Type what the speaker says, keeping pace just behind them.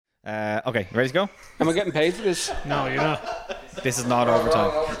Okay, ready to go? Am I getting paid for this? No, you're not. This is not overtime.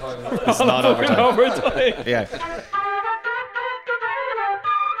 This is not overtime. Yeah.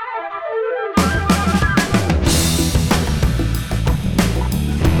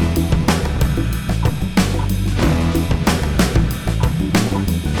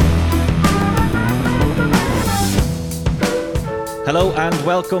 Hello and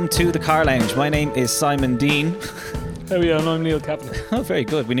welcome to the Car Lounge. My name is Simon Deane. Oh yeah, and I'm Neil Kavanagh. Oh, very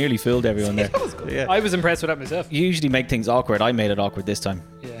good. We nearly fooled everyone there. That was good. Yeah. I was impressed with that myself. You usually make things awkward. I made it awkward this time.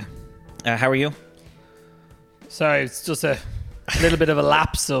 Yeah. How are you? Sorry, it's just a little bit of a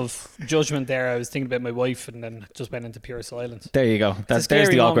lapse of judgment there. I was thinking about my wife and then just went into pure silence. There you go. There's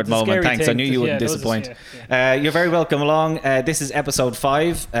the awkward moment. Thanks. I knew you wouldn't disappoint. You're very welcome along. This is episode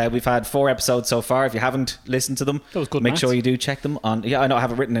 5. We've had 4 episodes so far. If you haven't listened to them, make sure you do check them on. Yeah, I know. I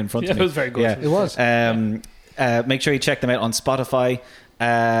have it written in front of me. It was very good. Yeah. It was. Make sure you check them out on Spotify.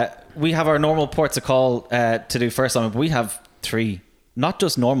 We have our normal ports of call to do first time. We have 3, not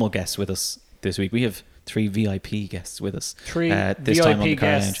just normal guests with us this week. We have 3 VIP guests with us. 3 this VIP time on the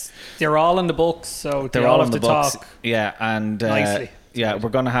guests. They're all in the books, so they're they all have on to the books. talk. Yeah, and nicely. Yeah, we're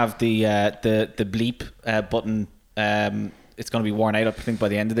going to have the bleep button. It's going to be worn out, I think, by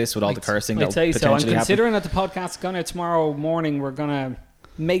the end of this with all the cursing that'll potentially I'm considering happen. that the podcast going out tomorrow morning. We're going to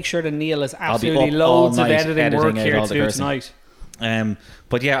make sure that Neil has absolutely loads of editing work here to do tonight.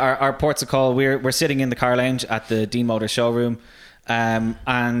 But yeah, our ports of call, we're sitting in the Car Lounge at the Deane Motors showroom,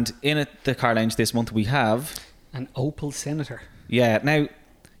 and in the Car Lounge this month we have an Opel Senator. Yeah, now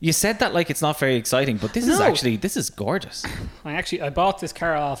you said that like it's not very exciting, but this is gorgeous. I bought this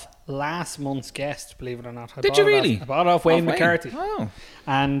car off last month's guest, believe it or not. Did you really? I bought it off Wayne McCarthy. Oh.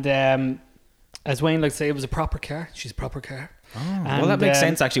 And as Wayne likes to say, it was a proper car. She's a proper car. Oh, well, that makes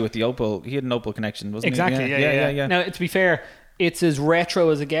sense actually with the Opel. He had an Opel connection, wasn't exactly, he? Exactly, yeah. Now, to be fair, it's as retro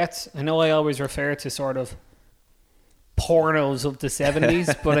as it gets. I know I always refer to sort of pornos of the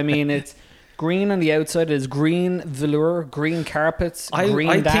 70s, but I mean, it's green on the outside. It is green velour, green carpets,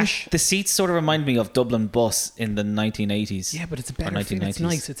 green dash. Think the seats sort of remind me of Dublin Bus in the 1980s. Yeah, but it's a better finish. It's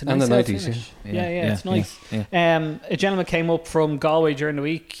nice. It's a nice and the 90s, finish. Yeah, it's nice. Yeah. A gentleman came up from Galway during the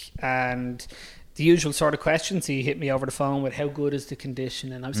week and the usual sort of questions. He hit me over the phone with how good is the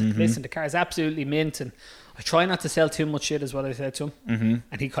condition, and I was like, listen, the car is absolutely mint, and I try not to sell too much shit is what I said to him.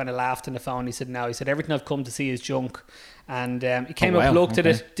 And he kind of laughed on the phone. He said, no, he said, everything I've come to see is junk. And he came up, looked at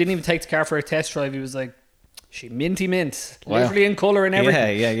it, didn't even take the car for a test drive. He was like, she minty mint, literally in colour and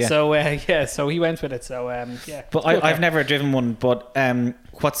everything. Yeah. So so he went with it. So but I've never driven one. But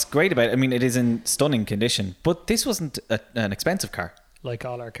what's great about it, I mean, it is in stunning condition. But this wasn't an expensive car. Like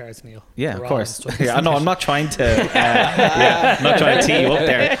all our cars, Neil. Yeah, of course. Yeah, no, I'm not trying to. I'm not trying to tee you up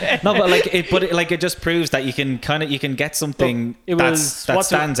there. No, but it just proves that you can get something that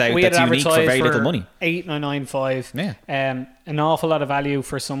stands out, that's unique for very little money. 8,995. Yeah. An awful lot of value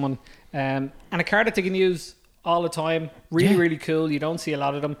for someone, and a car that they can use all the time. Really cool. You don't see a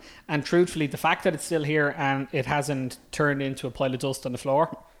lot of them, and truthfully, the fact that it's still here and it hasn't turned into a pile of dust on the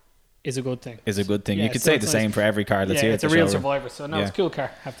floor is a good thing. You could say the same for every car that's here. It's a real survivor. So no, it's a cool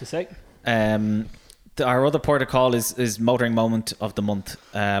car, I have to say. Our other port of call is motoring moment of the month.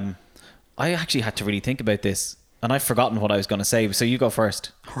 I actually had to really think about this, and I've forgotten what I was going to say. So you go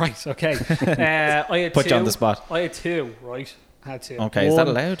first. Right. Okay. I had Put you on the spot. I had 2. Right. I had 2. Okay. Is that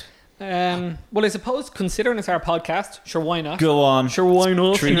allowed? Well, I suppose considering it's our podcast, sure, why not? Go on. Sure, why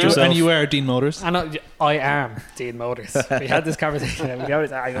not? Treat yourself. And you are Deane Motors. And I am Deane Motors. We had this conversation. I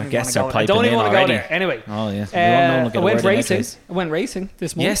don't even want to go there. Anyway. Oh yeah. I went racing. I went racing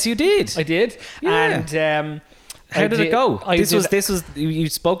this month. Yes, you did. I did. Yeah. And how did it go? This was. You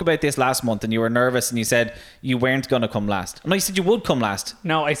spoke about this last month, and you were nervous, and you said you weren't going to come last. No, you said you would come last.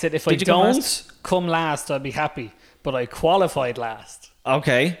 No, I said if I don't come last, I'd be happy. But I qualified last.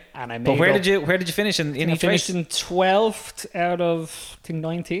 Okay. And I made. But where did you finish in each race? I finished in 12th out of I think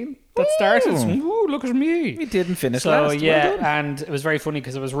 19. That started. Ooh, look at me. You didn't finish last. So yeah, and it was very funny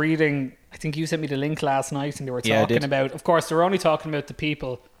because I was reading. I think you sent me the link last night, and they were talking about. Of course, they were only talking about the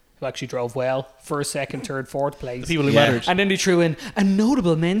people who actually drove well, first, second, third, fourth place. The people who mattered. And then they threw in a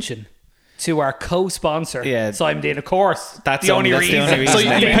notable mention to our co-sponsor, Simon Deane. Of course, that's the only reason. So you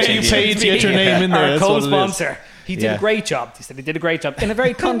paid to get your name in there. Our co-sponsor. He did a great job. He said he did a great job in a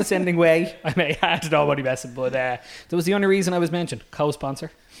very condescending way. I may add, nobody messing, but that was the only reason I was mentioned.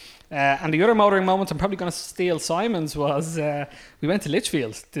 Co-sponsor. And the other motoring moment, I'm probably going to steal Simon's, was we went to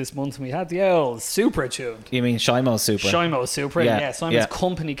Litchfield this month and we had the old Supra tuned. You mean Shimo's Supra? Shimo's Supra, yeah. Simon's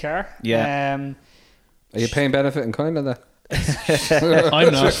company car. Yeah. Are you paying benefit in kind of that?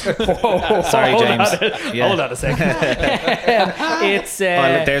 I'm not. Sorry, James. Hold on a second. It's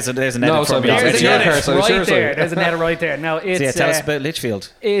look, there's an edit for me. there's already. an edit right there. There's an edit right there. No, it's So yeah, tell us about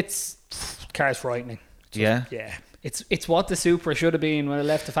Litchfield. it's car's frightening. Yeah. Yeah, it's what the Supra should have been when it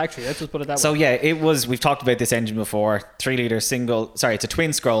left the factory. Let's just put it that So way. yeah, it was. We've talked about this engine before. 3-liter single. Sorry, it's a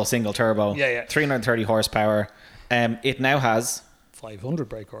twin scroll single turbo. Yeah. 330 horsepower. It now has 500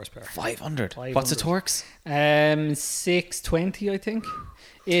 brake horsepower. 500. What's the torques? 620, I think.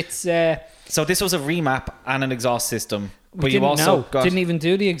 It's So this was a remap and an exhaust system, we but you didn't also know. got Didn't even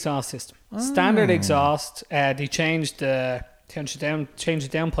do the exhaust system. Standard exhaust. They changed the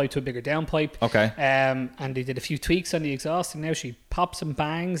downpipe to a bigger downpipe. Okay. And they did a few tweaks on the exhaust, and now she pops and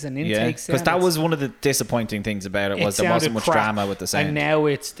bangs and intakes. because that was one of the disappointing things about it was there wasn't much drama with the sound. And now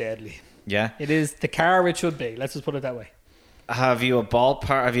it's deadly. Yeah. It is the car it should be. Let's just put it that way. Have you a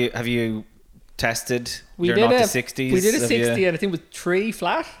ballpark? Have you tested? We You're did not a the 60s. We did a have 60, you? and I think it was 3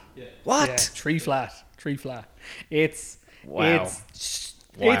 flat. What? Yeah, 3 flat. 3 flat. It's Wow.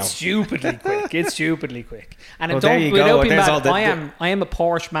 It's stupidly quick. It's stupidly quick. And Well, it don't, there you without go. being There's bad, all the- I am a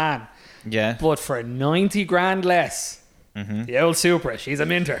Porsche man, Yeah. but for 90 grand less, the old Supra, she's a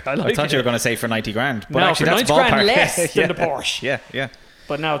minter. I like I thought it. you were going to say for 90 grand. But No, actually, for that's 90 grand ballpark. less than the Porsche. Yeah.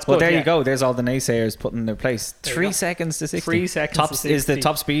 But now it's Well, good. there yeah. you go. There's all the naysayers put in their place. There you 3 go. seconds to 60. 3 seconds Top, to Is the 60.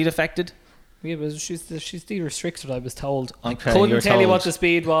 top speed affected? Yeah, but she's de-restricted, I was told. I Okay, you couldn't were tell you told. what the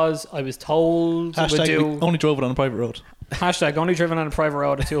speed was. I was told it would Hashtag do... we only drove it on a private road. Hashtag only driven on a private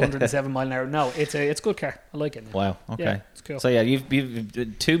road at 207 mile an hour. No, it's a good car. I like it. Wow. Okay. Yeah, it's cool. So yeah, you've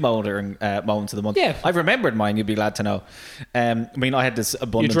 2 motoring moments of the month. Yeah. I've remembered mine. You'd be glad to know. I mean, I had this You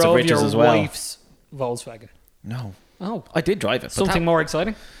abundance of drove riches your as well. wife's Volkswagen. No, Oh, I did drive it. But something more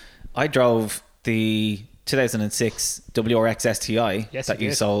exciting. I drove the 2006 WRX STI Yes, that you you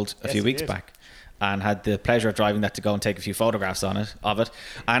did. sold a Yes, few you weeks did. back, and had the pleasure of driving that to go and take a few photographs of it.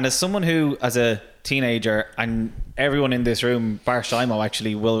 And as someone who, as a teenager, and everyone in this room, bar Shimo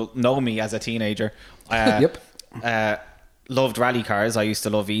actually, will know me as a teenager. Loved rally cars. I used to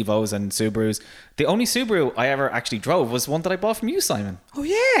love Evos and Subarus. The only Subaru I ever actually drove was one that I bought from you, Simon. Oh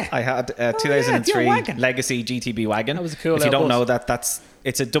yeah. I had a yeah, 2003 your wagon. Legacy GTB wagon. That was a cool If you don't little know bus.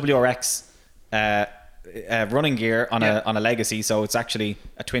 it's a WRX running gear on a Legacy, so it's actually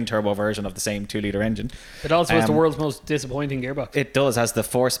a twin turbo version of the same 2-liter engine. It also has the world's most disappointing gearbox. It does, has the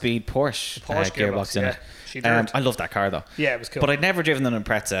 4-speed Porsche, Porsche gearbox in yeah. it. She did. I love that car though. Yeah, it was cool. But I'd never driven an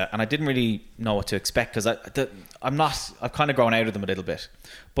Impreza, and I didn't really know what to expect because I've kind of grown out of them a little bit.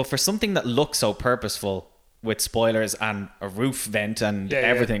 But for something that looks so purposeful with spoilers and a roof vent and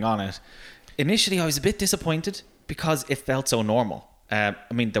everything on it, initially I was a bit disappointed because it felt so normal. I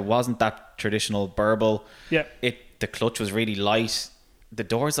mean, there wasn't that traditional burble. Yeah. The clutch was really light. The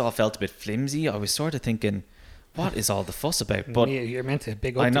doors all felt a bit flimsy. I was sort of thinking, what is all the fuss about? But You're meant to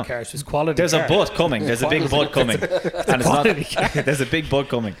big I up know. the cars. It's quality. there's car. a butt coming. There's a big butt coming. And it's quality car. not. There's a big butt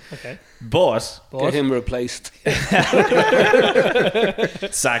coming. Okay. But Get him replaced.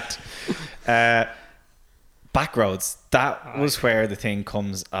 sacked. Backroads. That was where the thing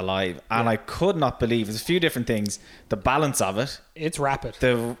comes alive, and I could not believe. There's a few different things. The balance of it. It's rapid.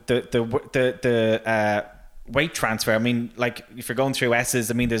 The weight transfer. I mean, like if you're going through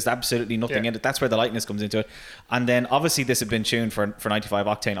S's, I mean, there's absolutely nothing in it. That's where the lightness comes into it. And then obviously this had been tuned for 95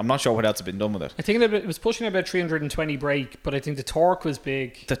 octane. I'm not sure what else had been done with it. I think it was pushing about 320 brake, but I think the torque was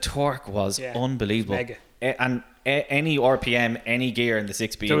big. The torque was unbelievable. Mega. And any RPM, any gear in the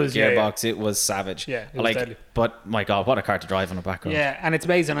 6-speed There was- gearbox, it was savage. Yeah, it was deadly. But my God, what a car to drive on a back road. Yeah, and it's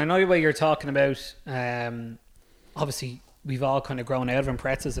amazing. I know what you're talking about. Obviously, we've all kind of grown out of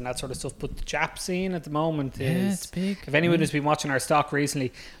Imprezas and that sort of stuff, but the Jap scene at the moment is it's big. If anyone has been watching our stock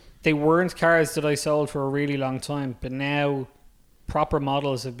recently, they weren't cars that I sold for a really long time, but now proper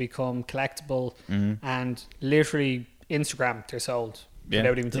models have become collectible and literally Instagram they're sold. Yeah.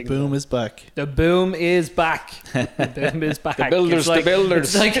 Without even The thinking boom about it. is back. The boom is back. The boom is back. The builders, It's the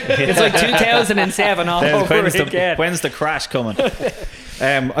builders. It's like 2007 all over again. When's the crash coming?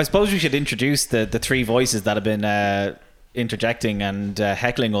 I suppose we should introduce the 3 voices that have been interjecting and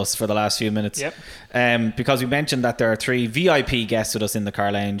heckling us for the last few minutes. Yep. Because we mentioned that there are 3 VIP guests with us in the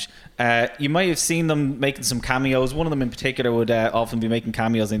car lounge. You might have seen them making some cameos. One of them in particular would often be making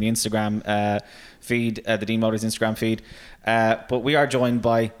cameos in the Instagram feed, the Deane Motors Instagram feed. But we are joined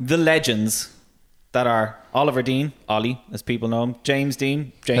by the legends that are Oliver Deane, Ollie, as people know him, James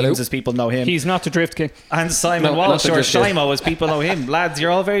Deane, James Hello. as people know him, He's not the drift king. and Simon No, Walsh, not or the Drift King. Shimo as people know him. Lads, you're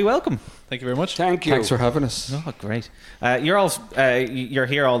all very welcome. Thank you very much. Thank you. Thanks for having us. Oh, great! You're all you're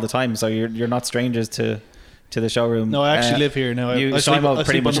here all the time, so you're not strangers to to the showroom. No, I actually live here now. You, I sleep- Shimo I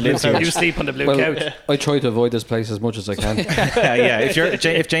pretty sleep much on the lives blue here. couch. You sleep on the blue couch. I try to avoid this place as much as I can. Yeah.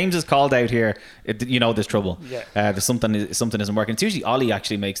 If James is called out here, you know there's trouble. Yeah. There's something isn't working. It's usually Ollie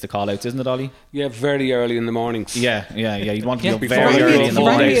actually makes the call outs, isn't it, Ollie? Yeah, very early in the mornings. Yeah. You'd want to Yeah, be up he very early in the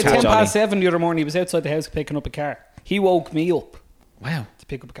rang me morning to at catch 7:10 Ollie. the other morning. He was outside the house picking up a car. He woke me up Wow, to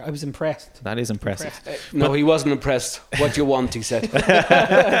pick up a car. I was impressed. that is impressive. No, he wasn't impressed. What you want, he said.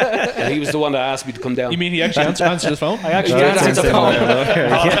 And he was the one that asked me to come down. You mean he actually answered his phone? I actually Yeah, answered the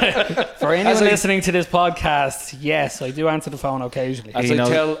that's phone. For anyone As I- listening to this podcast, yes, I do answer the phone occasionally.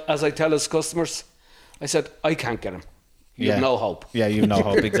 As I tell his customers, I said, I can't get him. You have no hope. Yeah, you have no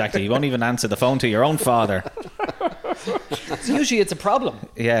hope, exactly. You won't even answer the phone to your own father. So usually it's a problem.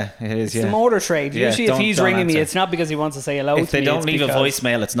 Yeah, it is, It's the motor trade. Yeah, Usually if don't- he's don't ringing me, answer. it's not because he wants to say hello If to they me. don't it's leave a because-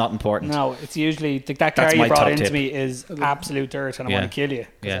 voicemail, it's not important. No, it's usually that car That's my you brought top into tip. me is absolute dirt and I Yeah. want to kill you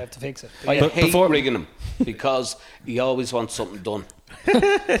because Yeah. I have to fix it. I But hate before- ringing him because he always wants something done.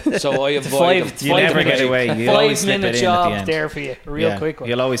 So I avoid five- him. You never get away. You always slip it 5-minute in at the job end. there for you. A real Yeah, quick one.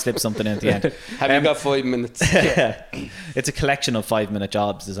 You'll always slip something in at the end. Have you got 5 minutes? It's a collection of 5-minute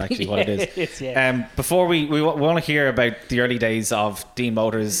jobs is actually what it is. It's, yeah. Before we want to hear about the early days of Deane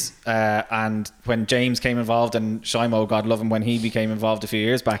Motors and when James came involved and Shimo, God love him, when he became involved a few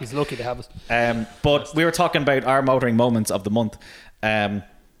years back. He's lucky to have us. But we were talking about our motoring moments of the month.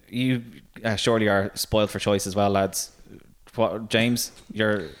 You surely are spoiled for choice as well, lads. What, James?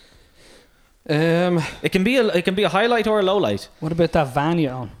 It can be a highlight or a low light. What about that van you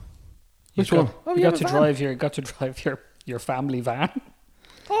own? Which one? Oh, You you got have to a van. drive your family van.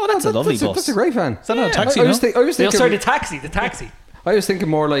 Oh, that's a lovely bus. That's a great van. Is that not a taxi? I no? was thinking. Sorry, the taxi. I was thinking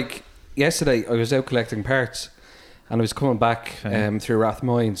more like yesterday. I was out collecting parts, and I was coming back through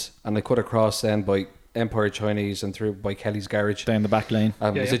Rathmines, and I cut across then by Empire Chinese and through by Kelly's garage. Down the back lane.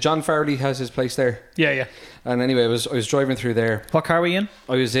 Is it John Farley has his place there? Yeah. And anyway, I was driving through there. What car were you in?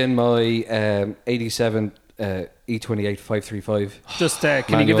 I was in my 87 E28 535. Just can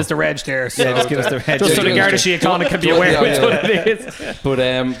you Manual. give us the reg there? So Yeah, just give us the reg. Just so the Yeah, Garda Síochána can be aware Yeah, which yeah. one it is.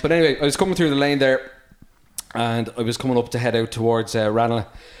 But anyway, I was coming through the lane there, and I was coming up to head out towards Ranelagh,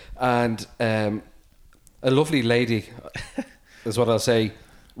 and a lovely lady, is what I'll say,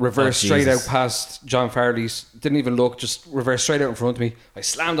 reversed straight out Jesus. past John Farley's. Didn't even look, just reversed straight out in front of me. I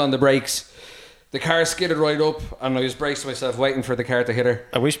slammed on the brakes. The car skidded right up, and I was bracing myself, waiting for the car to hit her.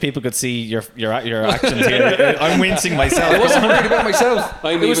 I wish people could see your actions here. I'm wincing myself. I wasn't worried about myself.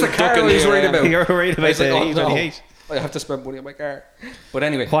 I'm It was the even car I ducking was here, worried about. You're worried I about was the like, oh, no. E28. I have to spend money on my car. But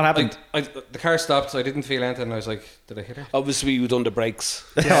anyway, What happened? The car stopped, so I didn't feel anything. And I was like, did I hit her? Obviously, you done the brakes.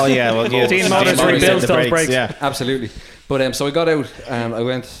 Oh yeah, well, yeah. Deane Motors Deane rebuilds did those the brakes. Yeah. Absolutely. But so I got out and I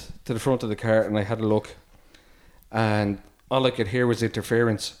went to the front of the car and I had a look, and all I could hear was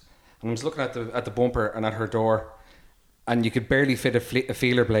interference. And I was looking at the bumper and at her door, and you could barely fit a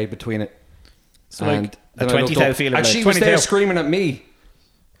feeler blade between it. So and like then a I looked 20 up, feeler and blade. she was 20 there thou. screaming at me,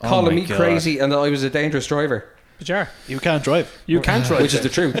 Oh calling my me God. crazy, and that I was a dangerous driver, But you are. You can't drive. You can't drive. which is the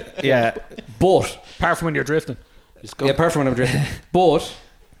truth. Yeah. But apart from when you're drifting. yeah, apart from when I'm drifting, but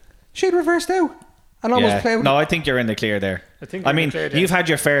she'd reversed out and almost Yeah. played. No, I think you're in the clear there. I think I you're in mean, the clear there. you've had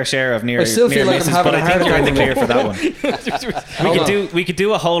your fair share of near I still near feel like I'm misses, having but a I think heart you're in the attack. clear for that one. We could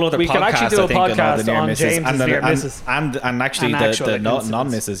do a whole other We podcast. could actually do a I think, on all the podcast near on misses James's and the, near misses. and actually And actual, the like, non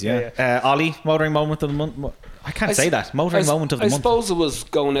incidents. misses. Yeah, Yeah. Ollie, motoring moment of the month. I can't say that. Motoring moment of the I month. suppose it was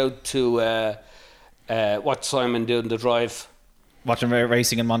going out to watch Simon doing the drive. Watching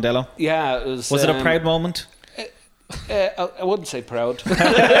racing in Mondello. Yeah, it was. Was it a proud moment? I wouldn't say proud.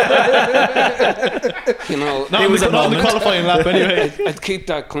 You know, Not, It was a not on the moment. qualifying lap anyway. I'd keep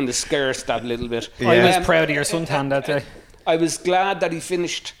that kind of scarce that little bit. I was Um, proud of your suntan that day. I was glad that he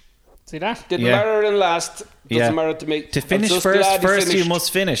finished. See that? Didn't Yeah. matter in last. Doesn't Yeah. matter to me. To I'm finish just first, glad he you finished.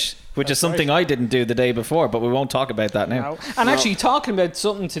 must finish, which is something I didn't do the day before, but we won't talk about that now. No. And actually, talking about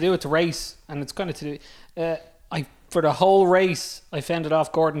something to do with the race, and it's kind of to do. For the whole race, I fended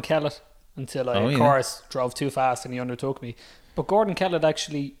off Gordon Kellett until I, Oh, of yeah. course, drove too fast and he undertook me. But Gordon Kellett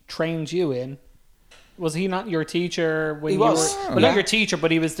actually trained you in. Was he not your teacher when He you was. were? Well, not your teacher,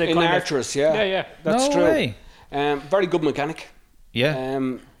 but he was the In kind Archers, of. yeah. Yeah. That's No true. way. Very good mechanic. Yeah.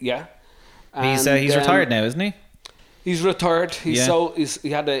 Yeah. He's And, retired now, isn't he? He's retired. Yeah.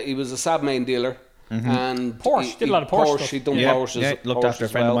 He was a Saab main dealer. And Porsche. Did a lot of Porsche stuff. He'd done Yeah. Porsches. Yeah. Looked Porsche after a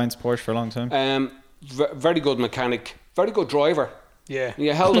as friend of well. mine's Porsche for a long time. Very good mechanic. Very good driver. Yeah.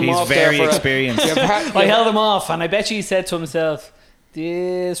 You held him He's off very there for experienced. I held him off, and I bet you he said to himself,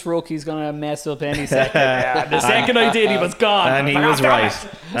 "This rookie's gonna mess up any second." Yeah, the second I did, he was gone. And he I was "Oh, damn right.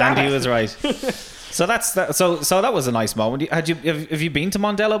 it." And he was right. So so that was a nice moment. Have you been to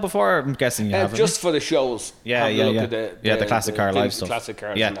Mondello before? I'm guessing you have. Just for the shows. Yeah. The classic car live stuff. Classic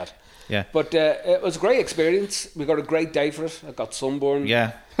cars Yeah. and that. Yeah. But it was a great experience. We got a great day for it. I got sunburned.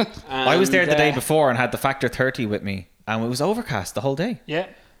 Yeah. I was there the day before and had the Factor 30 with me, and it was overcast the whole day. Yeah.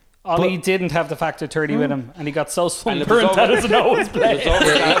 Ollie didn't have the Factor 30 with him, and he got so And it sunburned was that over- his nose bled.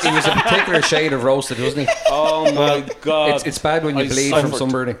 He was a particular shade of roasted, wasn't he? Oh my God. It's bad when you I bleed from suffered.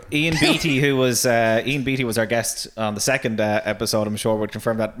 sunburning. Ian Beattie, was our guest on the second episode, I'm sure would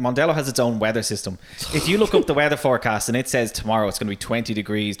confirm that Mondello has its own weather system. If you look up the weather forecast and it says tomorrow it's going to be 20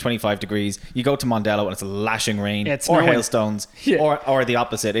 degrees, 25 degrees, you go to Mondello and it's lashing rain Yeah, it's or snowing. hailstones or the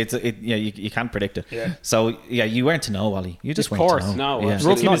opposite. You can't predict it. Yeah. So you weren't to know, Ollie. You just Of weren't course. to know. No, Yeah.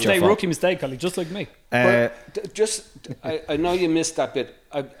 absolutely. It's not your fault. Rookie mistake, Ollie, just like me. I know you missed that bit.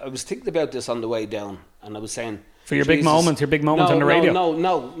 I was thinking about this on the way down, and I was saying For your big moment on the radio.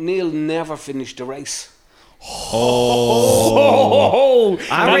 No, Neil never finished the race. Oh,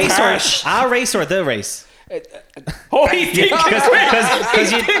 Our race or the race? oh, he's thinking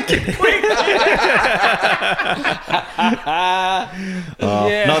Because you.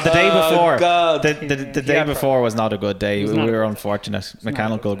 No, the day before. God. The day before was not a good day. We not were unfortunate.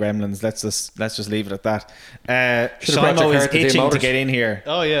 Mechanical gremlins. Let's just leave it at that. Should've brought your Shimo car is to Deane itching to Motors. get in here.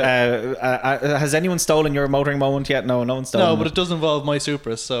 Oh, yeah. Has anyone stolen your motoring moment yet? No one's stolen. No, but it does involve my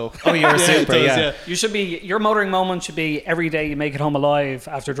Supra, so. Oh, you're a Supra, it does, yeah. You should be. Your motoring moment should be every day you make it home alive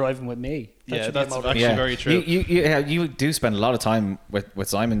after driving with me. Yeah, should be a that's motoring- actually very true. You do spend a lot of time with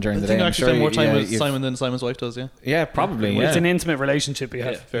Simon during I the think day. I I'm actually sure spend more you- time yeah, with you've- Simon than Simon's wife does, yeah. Yeah, probably. It's Yeah. an intimate relationship you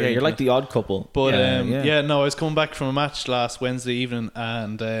have. Very You're like the odd couple. But yeah. no, I was coming back from a match last Wednesday evening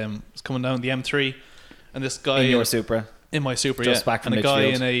and was coming down the M3 and this guy In your Supra. in my Supra, Just back from and a guy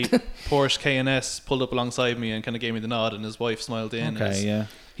Litchfield. in a Porsche K&S pulled up alongside me and kind of gave me the nod, and his wife smiled in. Okay, and yeah.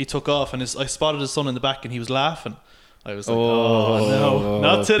 he took off, and I spotted his son in the back, and he was laughing. I was like, Oh, no,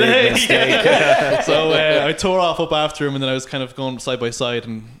 not big today. mistake. So I tore off up after him, and then I was kind of going side by side,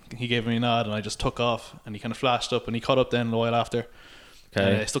 and he gave me a nod, and I just took off, and he kind of flashed up, and he caught up then a while after.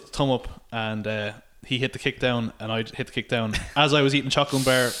 Okay. I stuck the thumb up, and he hit the kick down, and I hit the kick down as I was eating chocolate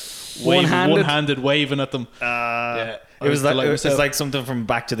bar, one-handed waving at them. Yeah, It was like delighted it's myself. like something from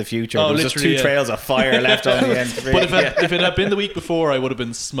Back to the Future. Oh, There was just two literally, yeah. trails of fire left on the end. But if it had been the week before, I would have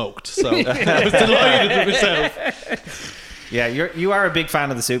been smoked. So I was delighted with myself. Yeah, you are a big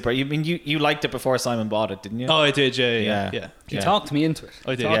fan of the Supra. You liked it before Simon bought it, didn't you? Oh, I did, yeah. He talked me into it.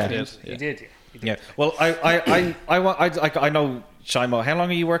 I did, Talked yeah. me I into it. did, He did. Yeah. Well, I know Shimo. How long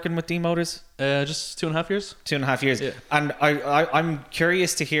are you working with Deane Motors? Just 2.5 years. 2.5 years. Yeah. And I'm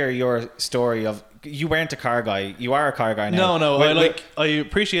curious to hear your story of. You weren't a car guy. You are a car guy now. No. Wait, I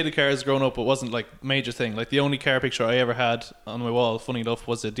appreciated cars growing up, but it wasn't like a major thing. Like the only car picture I ever had on my wall, funny enough,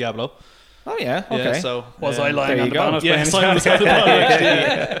 was a Diablo. Oh yeah. Okay. Yeah, so Was I lying there on you the go. bonnet? yeah, Simon was on the bottom,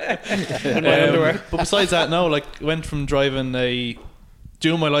 actually. In my underwear. But besides that, no. Like went from driving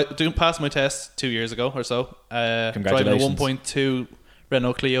passed my test 2 years ago or so. Driving a Congratulations. 1.2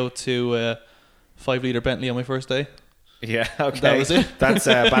 Renault Clio to a 5-litre Bentley on my first day. Yeah. Okay. That was it. That's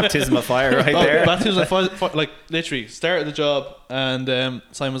baptism of fire right there. Baptism of fire, like literally started the job, and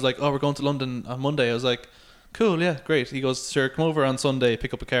Simon was like, "Oh, we're going to London on Monday." I was like, "Cool, yeah, great." He goes, "Sure, come over on Sunday,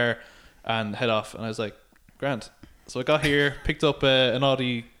 pick up a car, and head off." And I was like, "Grand." So I got here, picked up an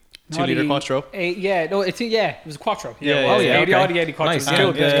Audi 2-litre Quattro. It was a Quattro. Yeah, well, yeah, the okay. Audi 80 Quattro. Nice. It was cool.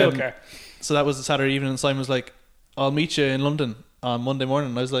 It was a cool And, car. So that was the Saturday evening, and Simon was like, "I'll meet you in London on Monday morning."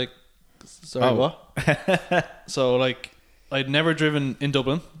 And I was like, "Sorry, Oh. what?" So like, I'd never driven in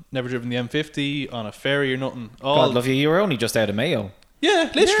Dublin, never driven the M50 on a ferry or nothing. God love you. You were only just out of Mayo.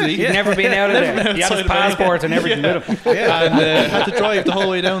 Yeah, literally. He'd never been out of there. He had outside his of Mayo. passport and everything with him. And had to drive the whole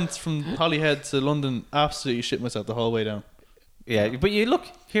way down from Holyhead to London. Absolutely shit myself the whole way down. Yeah, but you look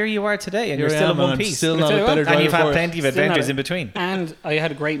here. You are today, and Here you're I still am, in one and I'm piece. still I'll not tell a you better what, driver and you've for had it. plenty of Still not adventures a- in between. And I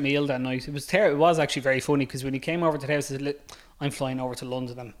had a great meal that night. It was terrible. It was actually very funny because when he came over to the house, he said, "I'm flying over to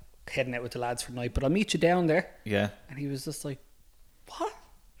London. I'm heading out with the lads for the night, but I'll meet you down there." Yeah. And he was just like, "What?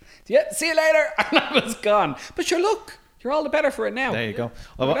 Yeah, see you later." And I was gone. But sure, look, you're all the better for it now. There you go.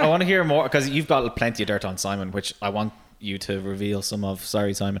 I want to hear more because you've got plenty of dirt on Simon, which I want you to reveal some of.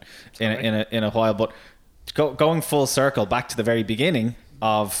 Sorry, Simon, in a while. But going full circle back to the very beginning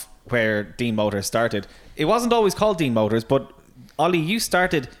of where Deane Motors started. It wasn't always called Deane Motors, but Ollie, you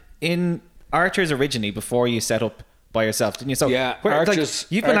started in Archers originally before you set up by yourself, didn't you? So Yeah, Archers-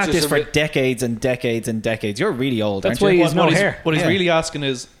 you've been at Archers this for are decades and decades and decades. You're really old, That's aren't you? why he's no hair. What he's Yeah. really asking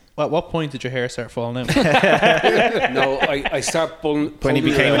is, at what point did your hair start falling out? No, I start pulling When he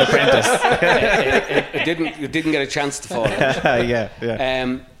pulling became it an out. apprentice. It didn't get a chance to fall out.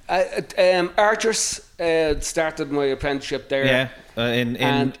 Yeah. Archers started my apprenticeship there. Yeah. In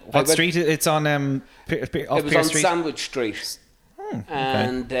And I what went- street? It's on off It was Pierce on Street. Sandwich Street.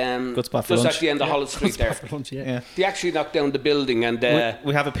 And Good spot for just lunch. at the end of Holland Street there. Yeah. They actually knocked down the building and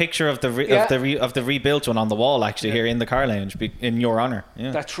We have a picture of the of the rebuilt one on the wall actually here in the car lounge in your honor.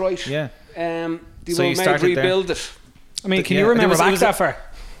 Yeah. that's right. Yeah. They So were you made started there? rebuild it. I mean, can Yeah, you remember it back was that far?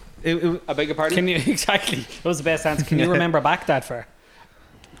 I beg your pardon? Can you exactly? That was the best answer. Can you remember back that far?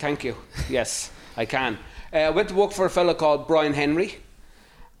 Thank you. Yes, I can. I went to work for a fellow called Brian Henry,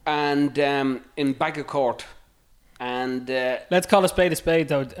 and in Baggercourt, and Let's call a spade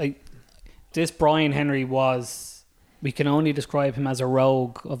though. This Brian Henry we can only describe him as a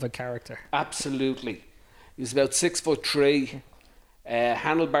rogue of a character. absolutely, he was about 6'3",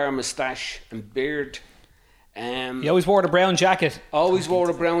 handlebar moustache and beard. He always wore the brown jacket. Always wore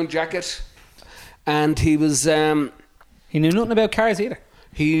a brown jacket, and he was. He knew nothing about cars either.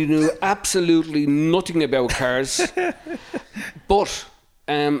 He knew absolutely nothing about cars, but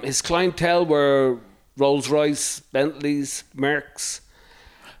his clientele were Rolls-Royce, Bentleys, Mercs.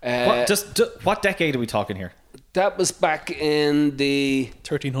 What decade are we talking here? That was back in the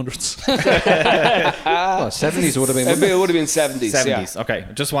 1300s. 70s would have been. it would have been 70s. 70s. Yeah. Okay,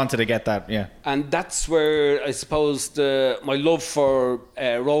 just wanted to get that. Yeah. And that's where I suppose my love for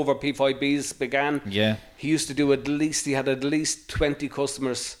Rover P5Bs began. Yeah. He used to do he had at least 20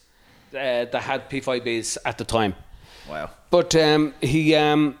 customers that had P5Bs at the time. Wow. But He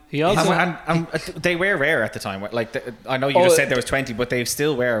also And they were rare at the time. Like I know you just said there was 20, but they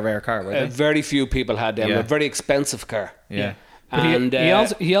still were a rare car, were they? very few people had them. Yeah. A very expensive car. Yeah. But And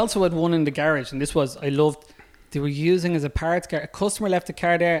he also had one in the garage, and this was I loved. They were using as a parts car. A customer left the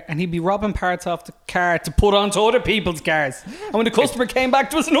car there, and he'd be robbing parts off the car to put onto other people's cars. And when the customer came back,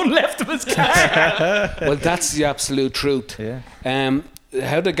 there was none left of his car. well, that's the absolute truth. Yeah.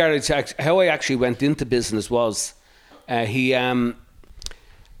 How I actually went into business was I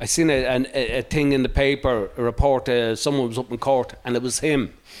seen a thing in the paper, a report. Someone was up in court, and it was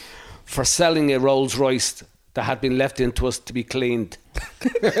him for selling a Rolls Royce that had been left into us to be cleaned.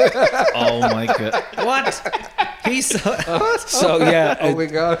 Oh my god! What? So yeah. Oh my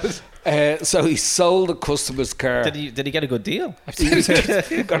god. So he sold the customer's car. Did he get a good deal?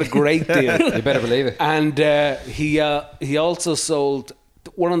 He got a great deal. You better believe it. And he also sold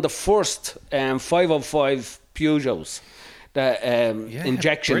one of the first 505 Peugeots, the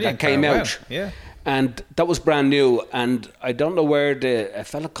injection brilliant that came car, wow. out. Yeah. And that was brand new. And I don't know where a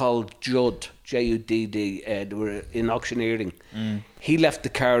fella called Judd, Judd, they were in auctioneering. He left the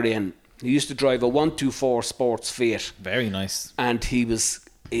car in. He used to drive a 124 Sports Fiat. Very nice. And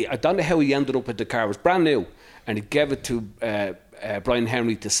I don't know how he ended up with the car. It was brand new. And he gave it to Brian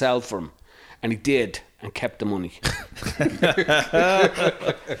Henry to sell for him. And he did, and kept the money.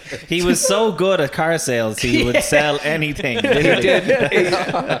 He was so good at car sales, he would sell anything. He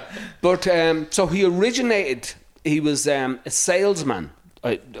did. But so he originated, he was a salesman,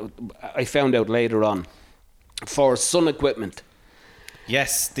 I found out later on, for Sun Equipment.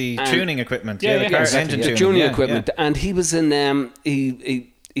 Yes, the And- tuning equipment. Yeah, Yeah, the yeah, car exactly. engine The tuning. tuning Yeah, equipment. yeah. And he was in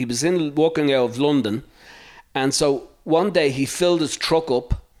he was in walking out of London, and so one day he filled his truck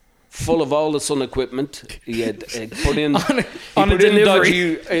up full of all the Sun equipment. He had put in on a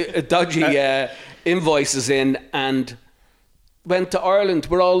delivery. dodgy invoices in, and went to Ireland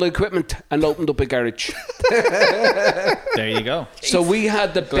with all the equipment and opened up a garage. There you go. So we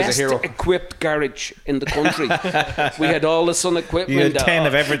had the a best hero. equipped garage in the country. We had all the Sun equipment. You had 10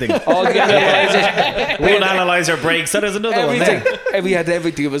 of everything. all the analyzers. One analyzer breaks, so there's another Everything. one there. We had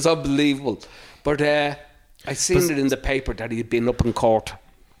everything. It was unbelievable. But I seen it in the paper that he had been up in court,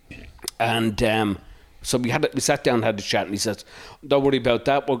 and so we sat down and had a chat, and he says, "Don't worry about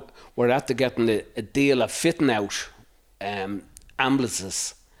that. We're after getting a deal of fitting out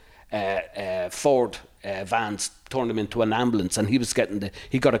ambulances, Ford vans, turn them into an ambulance," and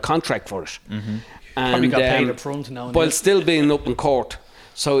he got a contract for it. Mm-hmm. And Probably got paid up front now and while then. still being up in court.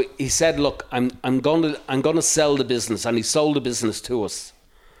 So he said, "Look, I'm gonna sell the business," and he sold the business to us.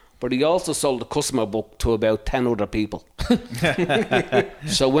 But he also sold the customer book to about 10 other people.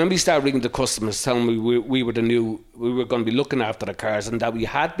 So when we started ringing the customers, telling me we were going to be looking after the cars, and that we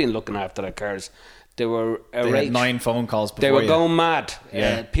had been looking after the cars, they were They irate. had 9 phone calls before They were you. going mad.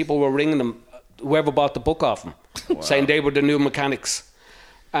 Yeah. People were ringing them, whoever bought the book off them, saying they were the new mechanics.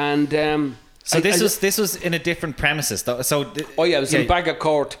 And So this was in a different premises, though. So it was in Bagger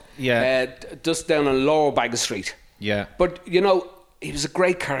Court, Yeah. just down on Lower Bagger Street. Yeah. But you know, he was a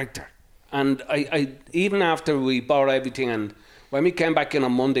great character, and I even after we bought everything and when we came back in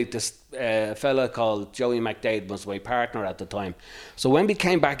on Monday, this fella called Joey McDade was my partner at the time. So when we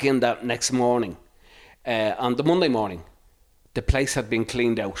came back in that next morning, on the Monday morning, the place had been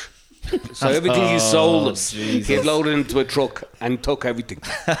cleaned out. So everything he sold us, he had loaded into a truck and took everything.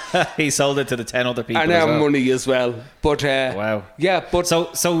 He sold it to the 10 other people And as our well. money as well. But Wow. yeah, but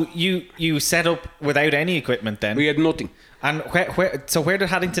So you set up without any equipment then? we had nothing. And where did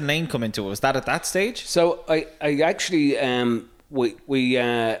Haddington Lane come into it? Was that at that stage? So I actually we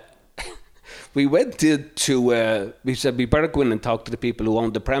we went to we said we better go in and talk to the people who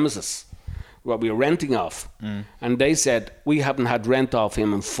owned the premises what we were renting off, and they said we haven't had rent off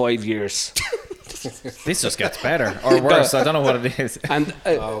him in 5 years. This just gets better or worse. I don't know what it is. And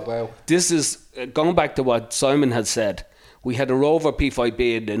Oh, wow. this is going back to what Simon had said. We had a Rover P5B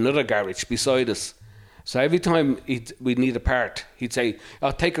in another garage beside us. So every time we'd need a part, he'd say,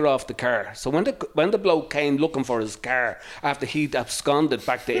 "I'll take her off the car." So when the bloke came looking for his car after he'd absconded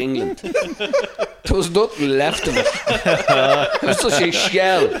back to England, there was nothing left of it. It was such a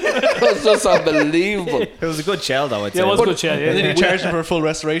shell. It was just unbelievable. It was a good shell though, I'd say. Yeah, it was a good shell. And then Yeah. he charged him for a full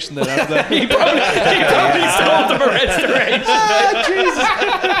restoration then after that. He probably sold them a restoration.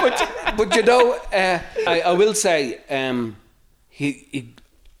 But you know, I will say he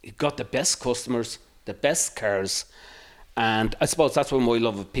got the best customers, the best cars, and I suppose that's when my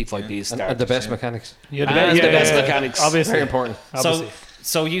love of P5B started. And the best mechanics. Yeah, And the best mechanics. Obviously. Very important. Obviously.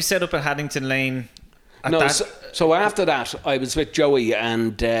 So you set up at Haddington Lane. At No, that, so after that, I was with Joey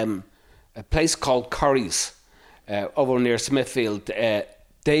and a place called Curry's over near Smithfield.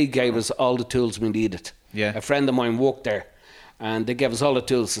 They gave us all the tools we needed. Yeah. A friend of mine worked there, and they gave us all the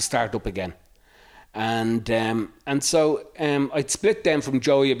tools to start up again. And so I'd split them from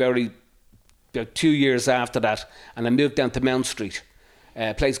Joey about 2 years after that, and I moved down to Mount Street,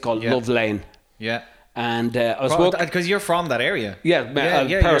 a place called Yeah. Love Lane. yeah. And I was working. Because you're from that area. Yeah,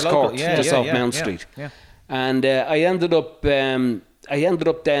 you're Paris local. Court, Yeah, just yeah, off yeah, Mount yeah, Street. yeah. And I ended up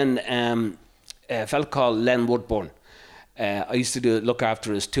then a fella called Len Woodburn. I used to look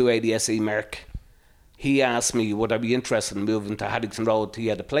after his 280 SE Merc. He asked me would I be interested in moving to Haddington Road. He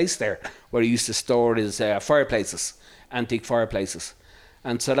had a place there where he used to store his fireplaces, antique fireplaces.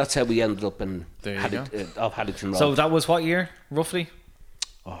 And so that's how we ended up in There you off Haddington Road. So that was what year, roughly?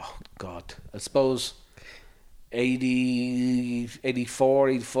 Oh, God. I suppose 80, 84,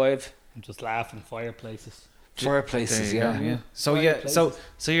 85. I'm just laughing. Fireplaces. Fireplaces, There you yeah. go, yeah. So yeah,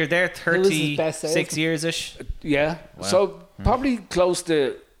 so you're there Who was his best 36 salesman? years ish. Yeah. Wow. So probably close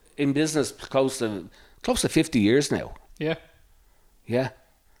to in business, close to 50 years now. Yeah. Yeah.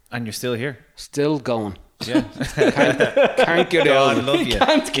 And you're still here. Still going. Yeah. Can't get God, I out. love you.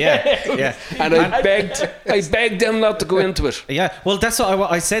 Yeah. And I begged them not to go into it. Yeah, well, that's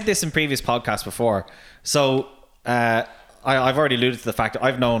what I said this in previous podcasts before. So I've already alluded to the fact that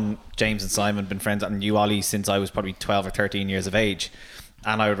I've known James and Simon, been friends, and you, Ollie, since I was probably 12 or 13 years of age.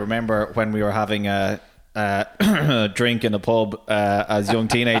 And I would remember when we were having a drink in a pub as young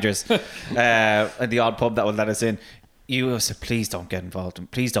teenagers, at the odd pub that would let us in. You said, "Please don't get involved, and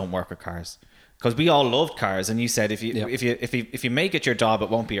please don't work with cars," because we all loved cars. And you said, "If you make it your job, it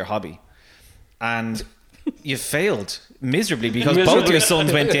won't be your hobby." And you failed miserably because both your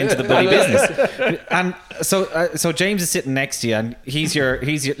sons went into the bloody business. And so James is sitting next to you, and he's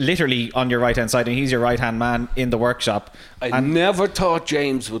literally on your right hand side, and he's your right hand man in the workshop. I never thought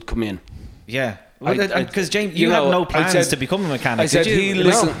James would come in. Yeah, I- because James, you you have know, no I plans said- to become a mechanic. I said did you? he No,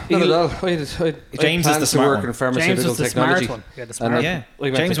 listen. not at all. I had James is plans the to smart work one. in pharmaceutical James was the technology. smart one. Yeah, the And smart one. Yeah, I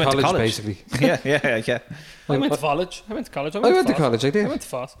went James to went to college. basically. Yeah. I went to college. I went to college. I went to FOSS. college, I did. I went to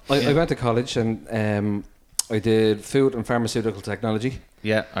FOSS. I went to college and I did food and pharmaceutical technology.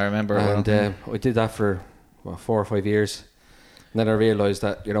 Yeah, I remember. And well. I did that for 4 or 5 years. And then I realised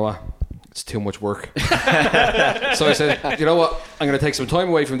that, you know what, it's too much work. So I said, you know what, I'm going to take some time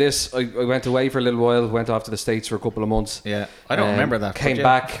away from this. I went away for a little while, went off to the States for a couple of months. Yeah, I don't remember that. Came but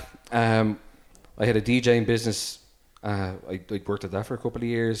yeah. back. I had a DJing business. I worked at that for a couple of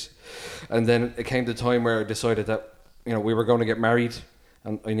years. And then it came to the time where I decided that, you know, we were going to get married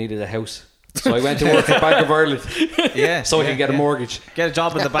and I needed a house. So I went to work for Bank of Ireland Yeah, so I yeah, could get a yeah. mortgage. Get a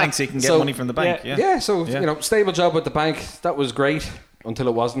job at the bank so you can get So- money from the bank. Yeah. Yeah, so Yeah. you know, stable job with the bank. That was great until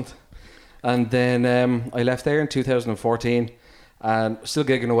it wasn't. And then I left there in 2014, and still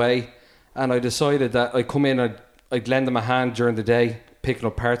gigging away. And I decided that I'd come in, I'd lend them a hand during the day, picking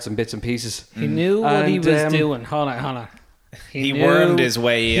up parts and bits and pieces. He knew what he And, was um, doing. Hold on. He wormed his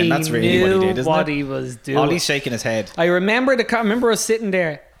way in. That's really what he did, isn't what it? he was doing. Ollie's shaking his head. I remember remember us sitting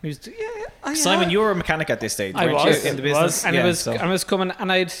there. He was, Simon, you were a mechanic at this stage, I weren't was you, in the was, business? and Yeah, it was. so- I was coming,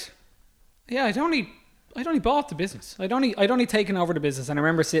 and I'd only I'd only bought the business. I'd only taken over the business, and I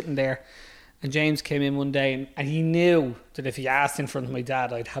remember sitting there, and James came in one day, and he knew that if he asked in front of my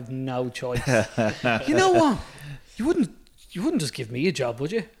dad, I'd have no choice. You know what? You wouldn't just give me a job,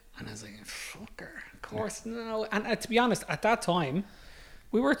 would you? And I was like, fucker, of course no. And to be honest, at that time,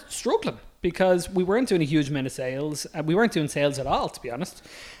 we were struggling because we weren't doing a huge amount of sales. We weren't doing sales at all, to be honest.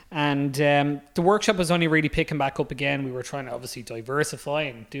 And the workshop was only really picking back up again. We were trying to obviously diversify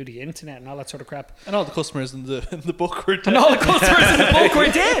and do the internet and all that sort of crap. And all the customers in the book were dead. And all the customers in the book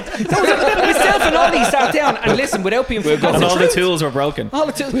were dead. Myself and Ollie sat down and listen, without being and all the tools were broken. We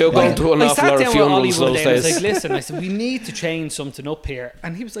were going to an awful lot of funerals those days. I was like, listen, I said, we need to change something up here.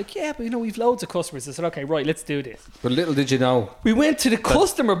 And he was like, yeah, but we've loads of customers. I said, okay, right, let's do this. But little did you know. We went to the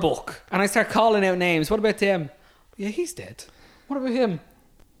customer book and I started calling out names. What about them? Yeah, he's dead. What about him?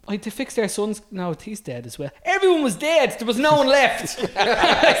 I had to fix their son's. No, he's dead as well. Everyone was dead. There was no one left.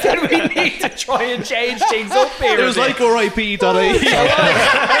 I said we need to try and change things up here. It was like RIP.ie. And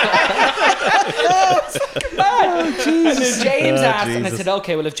then James asked, and I said,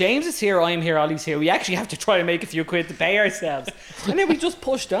 okay, well, if James is here, I'm here, Ollie's here. We actually have to try and make a few quid to pay ourselves. And then we just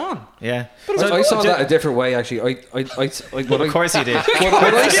pushed on. Yeah. But I saw that a different way, actually. Of course you did.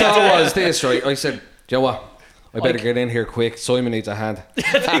 What I saw was this, right? I said, do you know what? I better get in here quick. Simon needs a hand.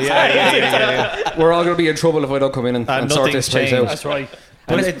 Yeah. We're all going to be in trouble if I don't come in and sort this place out. That's right.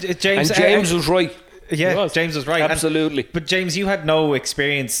 But James was right. Yeah, James was right. Absolutely. But James, you had no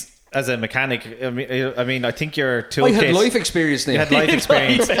experience as a mechanic. I mean, I think your toolkit. I had life experience now. You had life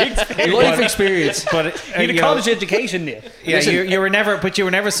experience. Life experience. But you had a college education there. Yeah, you were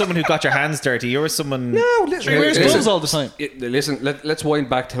never someone who got your hands dirty. You were someone. No, He wears gloves all the time. Listen, let's wind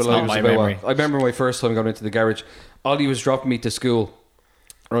back to It's when I not was my about. memory. I remember my first time going into the garage. Ollie was dropping me to school.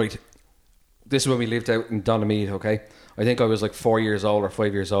 Right. This is when we lived out in Donamead, okay? I think I was like 4 years old or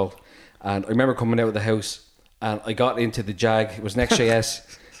 5 years old. And I remember coming out of the house and I got into the Jag. It was an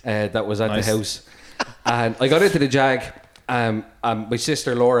XJS that was at the house. And I got into the Jag. My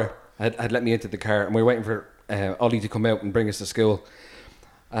sister Laura had let me into the car and we were waiting for Ollie to come out and bring us to school.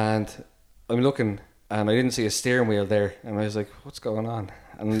 And I'm looking and I didn't see a steering wheel there. And I was like, what's going on?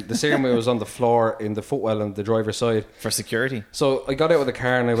 And the steering wheel was on the floor in the footwell on the driver's side. For security. So I got out of the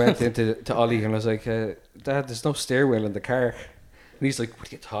car and I went into Ollie and I was like, Dad, there's no steering wheel in the car. And he's like,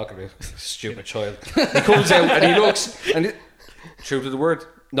 what are you talking about? Stupid child. He comes out and he looks and true to the word,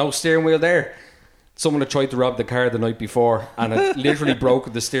 no steering wheel there. Someone had tried to rob the car the night before and it literally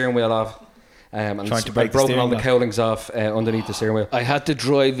broke the steering wheel off. And Trying to break broken the all the steering cowlings off underneath the steering wheel. I had to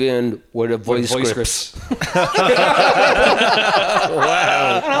drive in with a voice grips.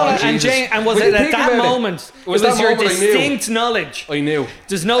 Wow. And was it at that moment? It was your distinct knowledge. I knew.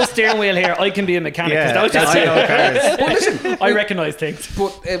 There's no steering wheel here. I can be a mechanic. Yeah, That's I know cars. But listen, I recognise things.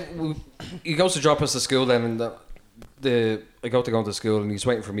 But he goes to drop us to school then, and I go to school, and he's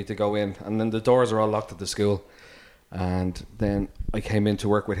waiting for me to go in, and then the doors are all locked at the school, and then I came in to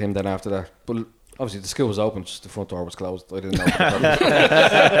work with him then after that. But obviously the school was open, just the front door was closed. I didn't know. So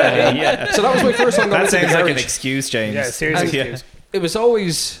that was my first time going That into the sounds like garage. an excuse, James. Yeah, seriously. Yeah. It was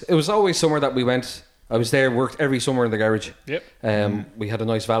always somewhere that we went. I was there, worked every summer in the garage. Yep. We had a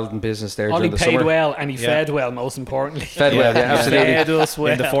nice valeting business there Ollie during the paid summer. well and he fed well, most importantly. Fed well, yeah, absolutely. Fed us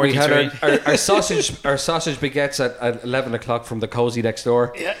well. In the We had 43. our sausage baguettes at 11 o'clock from the cozy next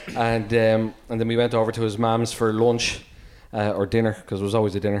door. Yeah. And then we went over to his mum's for lunch or dinner, because it was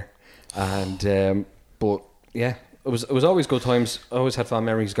always a dinner. And but yeah, it was always good times. I always had fun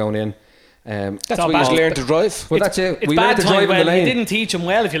memories going in. That's not why bad. he's learned to drive. Well, that's it. It's We bad learned to time drive in the when you lane. didn't teach him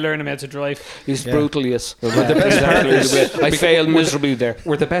well if you learn him how to drive. He's brutal, yes. We're the best parkers. I failed miserably there.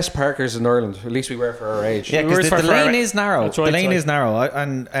 We're the best parkers in Ireland. At least we were for our age. Yeah, We were because the for- lane is narrow. That's right, The lane sorry. is narrow.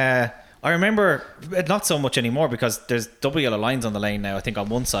 I remember, not so much anymore because there's double yellow lines on the lane now, I think, on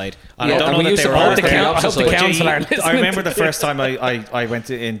one side. And Yeah, I don't and know we that used they to were park always the there. council I hope the side. council aren't listening. I remember the first time I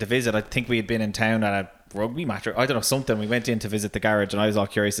went in to visit, I think we had been in town at a rugby match or I don't know, something. We went in to visit the garage and I was all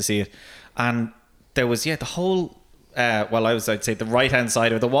curious to see it. And there was, the whole... I'd say the right hand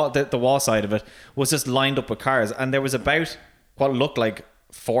side or the wall side of it was just lined up with cars, and there was about what looked like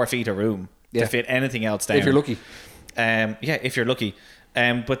 4 feet of room to fit anything else down. If you're lucky. If you're lucky.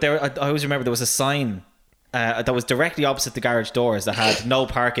 But there, I always remember there was a sign that was directly opposite the garage doors that had no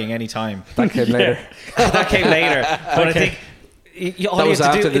parking anytime. That came later. That came later. But I think That was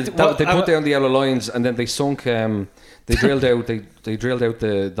after they put down the yellow lines, and then they sunk. They drilled out. They drilled out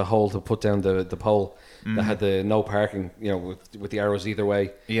the hole to put down the pole that had the no parking. With the arrows either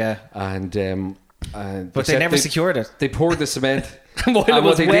way. Yeah. And But they never secured it. They poured the cement. While it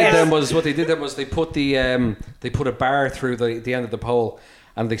And was what wet. they did then was they put a bar through the end of the pole,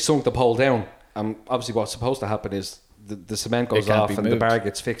 and they sunk the pole down. Obviously, what's supposed to happen is the cement goes can't off be and the moved. bar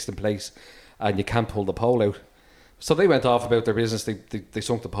gets fixed in place, and you can't pull the pole out. So they went off about their business. They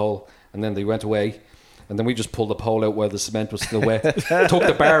sunk the pole, and then they went away. And then we just pulled the pole out while the cement was still wet, took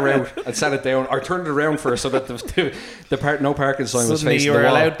the bar out and sat it down, or turned it around first so that the no parking sign was Suddenly facing you the were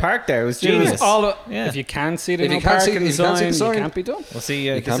wall. allowed park there. It was It was genius. yeah. If you can't see the If no you can't see- parking if you can't see the sign, sign, you can't be done. Well, see,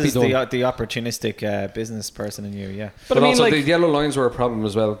 You this can't be is done. the opportunistic business person in you, yeah. But I mean, also, like, the yellow lines were a problem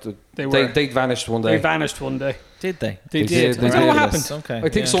as well. They were. They vanished one day. they vanished one day. Did they? They They did. did, I they don't know what did, happened. yes. Okay. I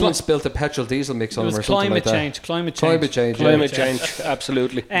think yeah. someone spilled a petrol diesel mix on It them or was something like climate that. change. Climate change. Climate change. Yeah. Climate change,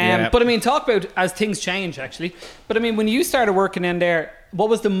 absolutely. Yeah. But I mean, talk about as things change, actually. But I mean, when you started working in there, what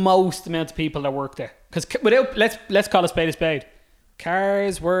was the most amount of people that worked there? Because without let's call a spade a spade.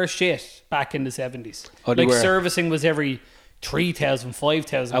 Cars were shit back in the 70s. Oh, they like were. servicing was every 3,000,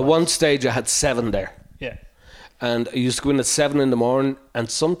 5,000. At one stage, I had 7 there. Yeah. And I used to go in at 7 in the morning, and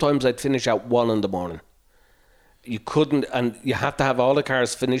sometimes I'd finish at 1 in the morning. You couldn't, and you had to have all the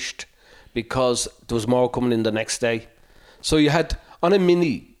cars finished because there was more coming in the next day. So you had, on a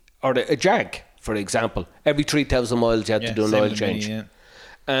Mini or a Jag, for example, every 3,000 miles you had to do an same oil with me, change. yeah.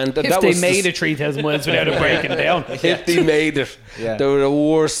 And If that they was made it 3,000 miles without it breaking down. if they made it, Yeah. they were the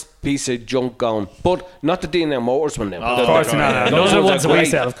worst piece of junk going. But not the Deane Motors one now. Of course not. Those are the ones that we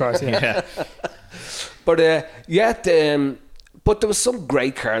sell, of course. Yeah. Yeah. But but there was some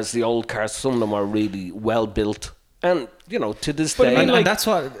great cars, the old cars. Some of them are really well built, and you know, to this But I day, mean, And that's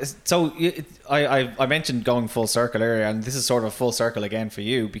what. So I mentioned going full circle earlier, and this is sort of a full circle again for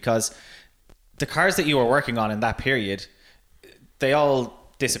you, because the cars that you were working on in that period, they all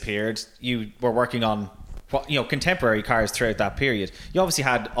disappeared. You were working on contemporary cars throughout that period. You obviously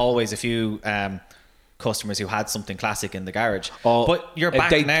had always a few customers who had something classic in the garage, Oh, but you're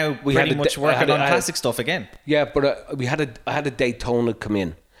back now we pretty had a much da- I working had a- on I had- classic stuff again. yeah. But I had a Daytona come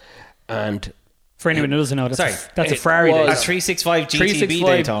in, and For anyone who doesn't know, that's Sorry, that's a it Ferrari. was- A Daytona. 365 GTB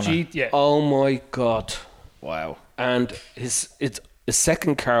 365 Daytona. yeah. oh my god! Wow. And his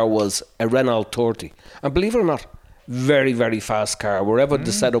second car was a Renault 30, and believe it or not, very very fast car. Wherever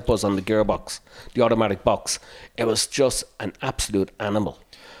the setup was on the gearbox, the automatic box, it was just an absolute animal.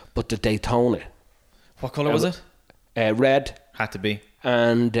 But the Daytona, What colour was it? red Had to be.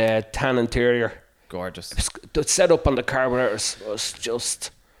 and tan interior. Gorgeous. The setup on the carburetor was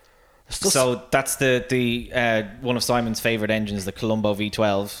just. it's just- So that's the one of Simon's favourite engines, the Colombo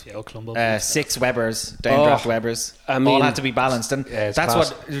V12. Yeah, Colombo. 6 Webers, downdraft Webers. I mean- all had to be balanced, and Yeah, it's that's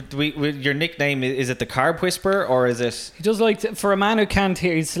class. what your nickname is. It the Carb Whisperer, or is it? He does for a man who can't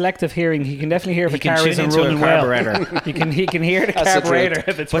hear, he's selective hearing. He can definitely hear if He a can car tune isn't into a running well. carburetor. he can hear the That's the carburetor truth.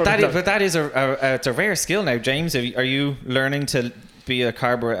 if it's But running well. that is it's a rare skill now, James. Are you learning to be a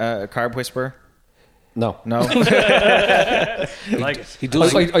carb whisperer? No. No, I like it. he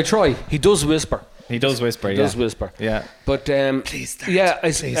does. I try. He does whisper. he does whisper. He Yeah, does whisper. yeah. But Please start. yeah,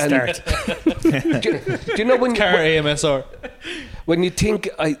 Please and start. do you know when Car AMSR. when you think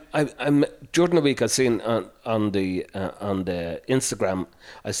I'm during the week I seen on the Instagram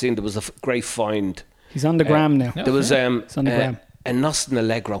I seen there was a great find. He's on the gram now. There was on the gram. a Nostin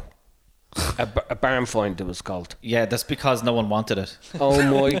Allegro, a barn find it was called. Yeah, that's because no one wanted it. Oh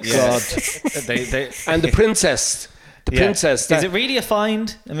my god! they And the princess. The yeah. princess. Is that- it really a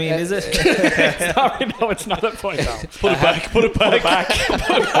find? I mean, is it? Sorry, no, it's not a point. No. Put it back. Put it back.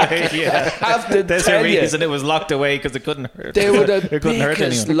 Yeah. have to There's tell a you, reason it was locked away because it couldn't hurt. they were the it couldn't hurt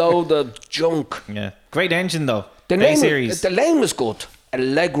biggest anyone. load of junk. Yeah, great engine though. The Bay name, series. the name was good.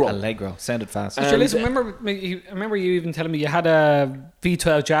 Allegro. Allegro sounded fast. Sure, listen, remember you even telling me you had a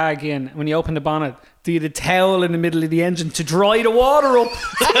V12 Jag in. When you opened the bonnet, you had a towel in the middle of the engine to dry the water up.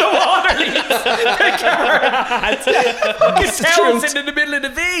 The water leaks. The car had fucking towels in the middle of the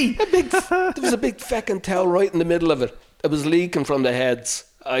V. There was a big fucking towel right in the middle of it. It was leaking from the heads.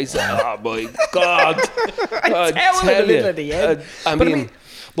 I said, "Oh my god!" I towel in the middle of the end. I mean,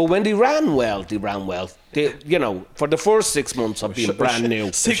 but when they ran well, They, for the first 6 months of being brand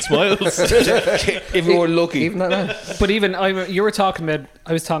new, 6 miles. if you were lucky. Even that. But even you were talking about.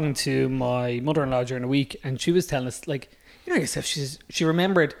 I was talking to my mother-in-law during the week, and she was telling us, like, you know yourself. She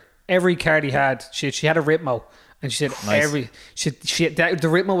remembered every car he had. She had a Ritmo, and she said Nice. the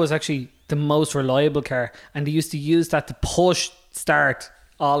Ritmo was actually the most reliable car, and they used to use that to push start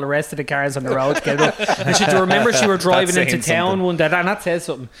all the rest of the cars on the road to get it up. And she remember she were driving That's into saying town something. one day, and that says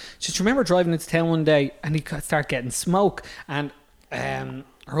something. She remember driving into town one day, and he start getting smoke, and her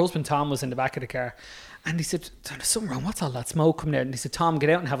husband Tom was in the back of the car. And he said, "There's something wrong. What's all that smoke coming out?" And he said, "Tom, get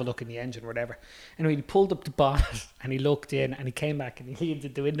out and have a look in the engine, whatever." Anyway, he pulled up the bonnet and he looked in, and he came back and he leaned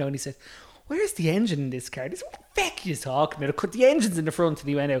at the window and he said, where's the engine in this car? This, what the fuck are you talking about? The engine's in the front, and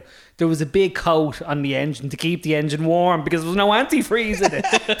he went out. There was a big coat on the engine to keep the engine warm because there was no antifreeze in it.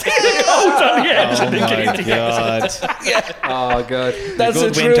 There's a coat on the engine to keep the engine. Oh god. That's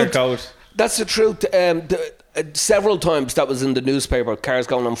Good the winter truth. coat. That's the truth. Several times that was in the newspaper. Cars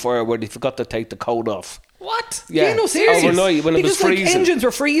going on fire where they forgot to take the coat off. What? Yeah. no, serious. Overnight when it was because like freezing. engines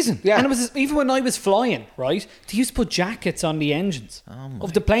were freezing. Yeah. And it was even when I was flying, right? They used to put jackets on the engines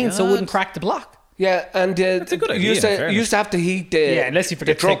of the plane so it God. wouldn't crack the block. Yeah, and a good idea, you in fairness. used to have to heat the Unless you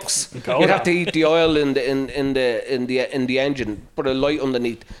forget the to take trucks. the coat You'd have off. to heat the oil in the engine, put a light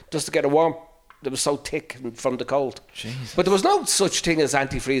underneath just to get it warm. It was so thick from the cold. Jeez. But there was no such thing as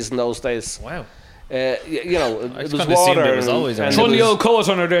antifreeze in those days. Wow. You know, it I was kinda water. assumed it was always and around. it Turn the was old coat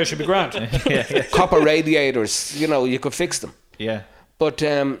on her there, she'll be grand. copper radiators. You know, you could fix them. Yeah. But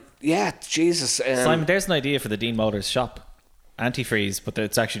yeah, Jesus. Simon, there's an idea for the Deane Motors shop. Antifreeze, but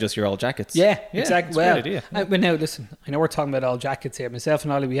it's actually just your old jackets. Yeah, exactly. It's a Well, great idea. but now listen, I know we're talking about all jackets here. Myself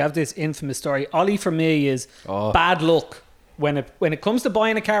and Ollie, we have this infamous story. Ollie, for me, is bad luck when it comes to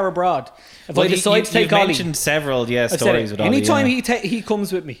buying a car abroad. If I decide to take you Ollie, mentioned several I've said stories it. with Ollie. Anytime yeah. he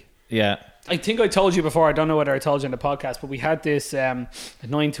comes with me. Yeah. I think I told you before. I don't know whether I told you in the podcast, but we had this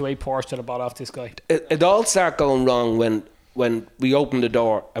 928 Porsche that I bought off this guy. it all started going wrong when we opened the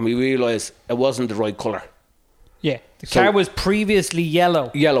door and we realised it wasn't the right colour. Yeah, the So- car was previously yellow,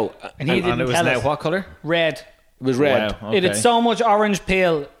 Yellow. and he didn't And it was tell now us. what colour? Red. It was red. Wow. It had okay. so much orange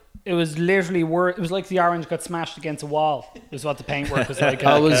peel. It was literally it was like the orange got smashed against a wall. It was what the paintwork was like.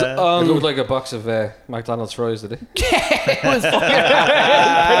 I was It looked like a box of McDonald's fries, did it? It was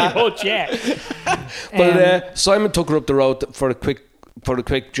pretty much, yeah. But Simon took her up the road for a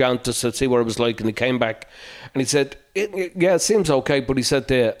quick jaunt to see what it was like, and he came back and he said, "Yeah, it seems okay," but he said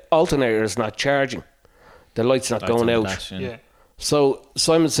the alternator is not charging, the light's not That's going on out. the dash, Yeah. So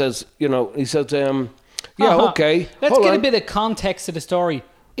Simon says, he said, "Yeah, Uh-huh. okay." Let's hold get a on. bit of context to the story.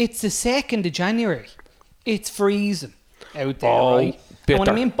 It's the 2nd of January. It's freezing out there, Oh, right? And when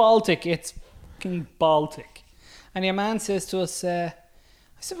I bitter. mean Baltic, it's fucking Baltic. And your man says to us, I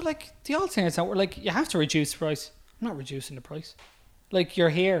said, well, like, the alternates out. We're like, you have to reduce the price. I'm not reducing the price. Like, you're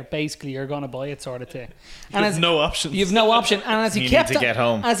here, basically, you're going to buy it, sort of thing. And have no options. You've no option. And as he You kept need to on, get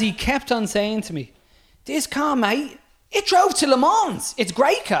home. as he kept on saying to me, this car, mate, it drove to Le Mans. It's a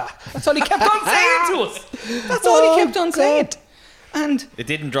great car. That's all he kept on saying to us. That's all he kept on saying. And It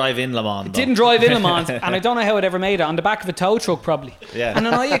didn't drive in Le Mans. it though. didn't drive in Le Mans, and I don't know how it ever made it. On the back of a tow truck, probably. Yeah. And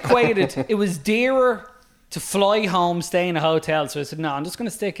then I equated, it was dearer to fly home, stay in a hotel. So I said, no, I'm just going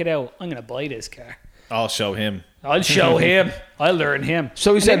to stick it out. I'm going to buy this car. I'll show him. I'll show him. I'll learn him.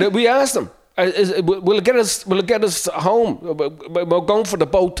 So he said, we asked him, will it get us home? We're going for the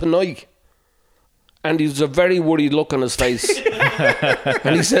boat tonight. And he's a very worried look on his face.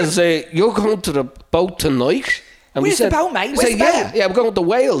 And he says, you're going to the boat tonight? And Where's the boat, mate? We Where's said, the yeah, boat? yeah, we're going to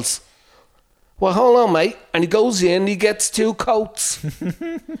Wales. Well, hold on, mate. And he goes in, he gets 2 coats.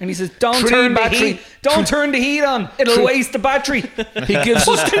 And he says, don't Three turn battery- the heat. Don't turn the heat on. It'll waste the battery. He gives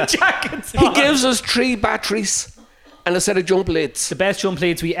us Put the jackets he on. gives us 3 batteries and a set of jump lids. The best jump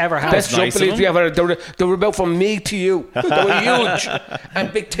leads we ever had. Best nice jump of lids him. we ever had. They were about from me to you. They were huge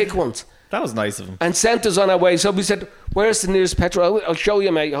and big, thick ones. That was nice of him. And sent us on our way. So we said, where's the nearest petrol? I'll show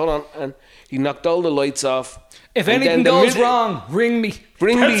you, mate. Hold on. And he knocked all the lights off. If And anything then the goes minute- wrong, ring me.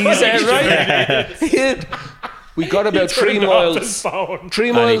 Bring me, he said, right? He did. We got about 3 miles. 3 And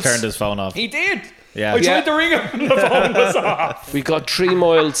he miles. turned his phone off. He did. Yeah. I tried Yeah. to ring him and the phone was off. We got 3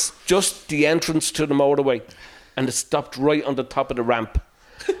 miles, just the entrance to the motorway. And it stopped right on the top of the ramp.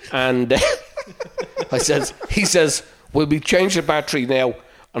 And he says, will we change the battery now?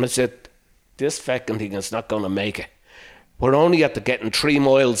 And I said, this fucking thing is not going to make it. We're only at getting 3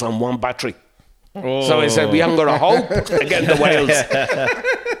 miles on one battery. So I said, we haven't got a hope of getting to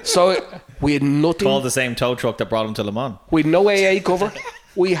Wales. So we had nothing. Called the same tow truck that brought him to Le Mans. We had no AA cover.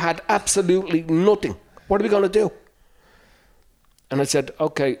 We had absolutely nothing. What are we going to do? And I said,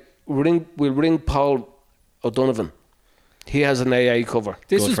 okay, we'll ring Paul O'Donovan. He has an AA cover.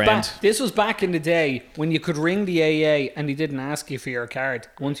 This Good was friend. this was back in the day when you could ring the AA and he didn't ask you for your card.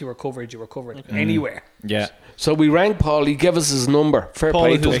 Once you were covered, anywhere. Yeah. So we rang Paul. He gave us his number. Fair Paul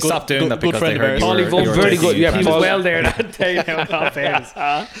play is to They him. good- stopped doing good- that good because friend they of heard ours. you Paulie were very taking good, you yeah, He was past- Paul- well there that day. Now, in all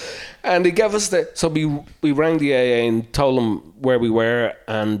fairness. And he gave us so we rang the AA and told them where we were,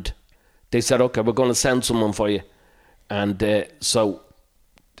 and they said, okay, we're going to send someone for you. And so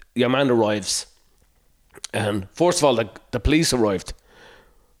your man arrives, and first of all, the police arrived.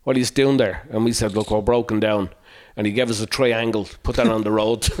 What he's doing there? And we said, look, we're broken down. And he gave us a triangle, put that on the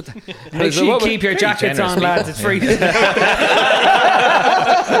road. Make sure you keep your jackets on, lads. It's free.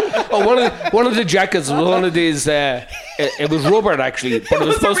 One of the jackets was one of these. It was rubber actually, but it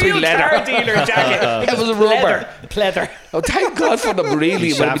was supposed to be leather. Car dealer jacket. It was a rubber. Pleather. Oh, thank God for them,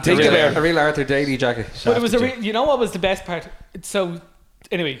 really. When we think about it. A real Arthur Daly jacket. But it was you know what was the best part? So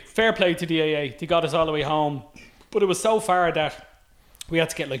anyway, fair play to the AA. They got us all the way home, but it was so far that we had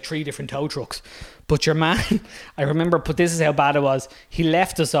to get like 3 different tow trucks. But your man, I remember, but this is how bad it was. He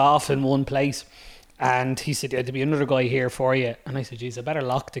left us off in one place. And he said, there'll be another guy here for you. And I said, geez, I better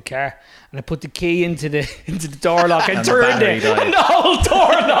lock the car. And I put the key into the door lock and turned it. And the whole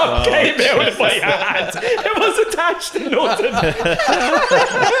door lock came out of my hand. It was attached to nothing.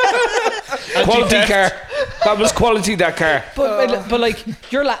 Quality car. That was quality, that car. But like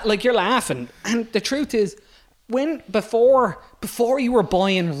you're laughing. And the truth is, before you were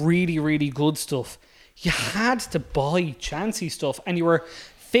buying really, really good stuff, you had to buy chancy stuff. And you were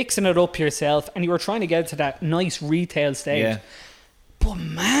fixing it up yourself, and you were trying to get to that nice retail stage. Yeah. But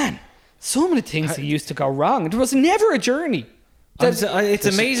man, so many things that used to go wrong. There was never a journey. It's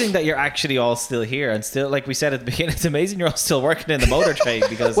amazing that you're actually all still here, and still, like we said at the beginning, it's amazing you're all still working in the motor trade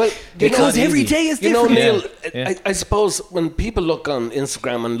because every day is different. Neil, I suppose when people look on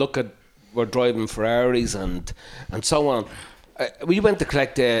Instagram and look at we're driving Ferraris and so on, we went to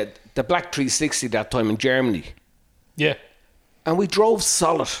collect the Black 360 that time in Germany. Yeah. And we drove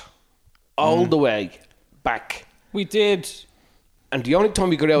solid all the way back. We did. And the only time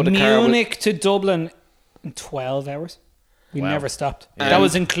we got out of the car... Munich to Dublin in 12 hours. We never stopped. That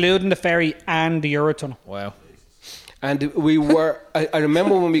was including the ferry and the Eurotunnel. Wow. And we were... I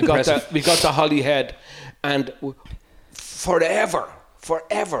remember when we got to Holyhead, and forever,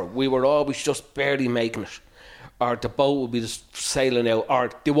 we were always just barely making it. Or the boat would be just sailing out,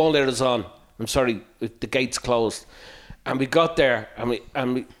 or they won't let us on. I'm sorry, the gate's closed. And we got there, and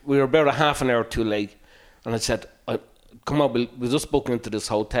we were about a half an hour too late. And I said, come on, we'll just book into this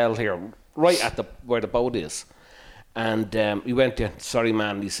hotel here, right at where the boat is. And we went there. Sorry,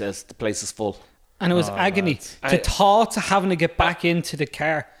 man, he says, the place is full. And it was agony. The thought of having to get back into the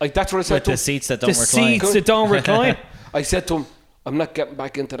car. Like, that's what I said to him. The seats that don't recline. The seats that don't recline. I said to him, I'm not getting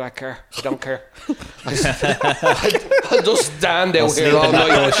back into that car. I don't care. I'll just stand out here all night.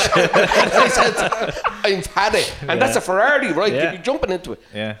 I said, I've had it. And that's a Ferrari, right? Yeah. You're jumping into it.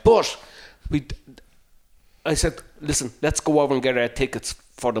 Yeah. But I said, listen, let's go over and get our tickets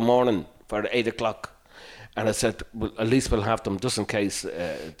for the morning, for 8 o'clock. And I said, well, at least we'll have them just in case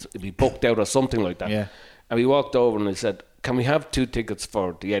it'll be booked out or something like that. Yeah. And we walked over and I said, can we have 2 tickets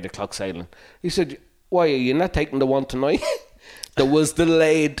for the 8 o'clock sailing? He said, why, are you not taking the one tonight? That was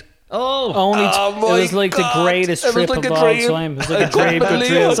delayed. It was like the greatest trip of all time. It was like a dream.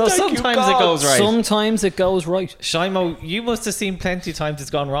 So sometimes it goes right. Sometimes it goes right. Shimo, you must have seen plenty of times it's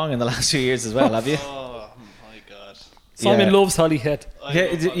gone wrong in the last few years as well, have you? Oh my God. Simon loves Holyhead.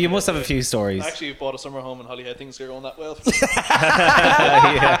 Yeah, you must have a few stories. Actually, you bought a summer home in Holyhead. Things are going that well.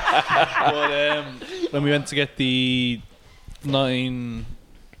 But when we went to get the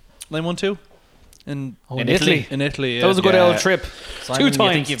 912 in Italy. In Italy, yeah. That was a good old trip. Simon, 2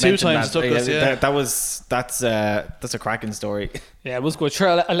 times. 2 times that. took us, yeah. That's a cracking story. Yeah, it was good.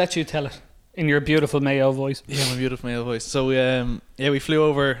 Sure, I'll let you tell it in your beautiful Mayo voice. Yeah, my beautiful male voice. So we flew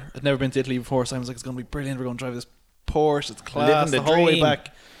over. I'd never been to Italy before, so I was like, it's going to be brilliant. We're going to drive this Porsche. It's class. Living the whole way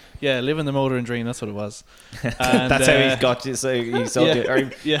back. Yeah, living the motor and dream. That's what it was. And, that's how he got you. So he sold you,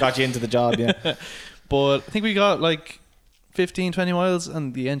 or got you into the job. Yeah. But I think we got like 15, 20 miles,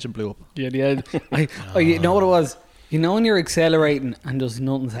 and the engine blew up. Yeah, the end. You know what it was? You know when you're accelerating and there's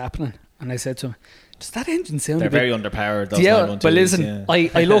nothing's happening, and I said to him, "Does that engine sound?" They're a bit very underpowered. Those yeah, but listen, yeah.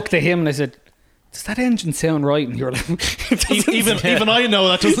 I looked at him and I said, "Does that engine sound right?" And you were like, even I know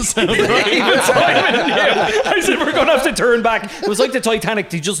that doesn't sound right. Even Simon knew. I said, "We're going to have to turn back." It was like the Titanic.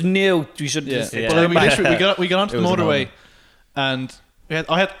 They just knew we should just But turn back. we got onto the motorway, and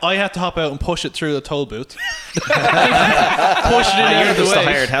I had to hop out and push it through the toll booth. Push it in out of the just way.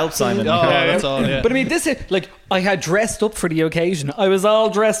 the hired help, Simon. That's all. Yeah. But I mean, this is like I had dressed up for the occasion. I was all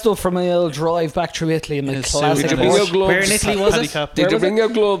dressed up for my old drive back through Italy in my classic. Did you bring your gloves? Where in Italy was it? Did you bring your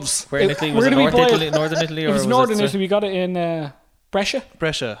gloves? Where in Italy was Where it? did we buy it? Northern Italy, or It was Northern Italy. We got it in Brescia.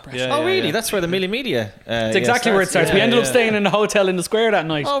 Brescia. Yeah, Oh, really? yeah. That's where the Mille Media. It's exactly where it starts. We ended up staying in a hotel in the square that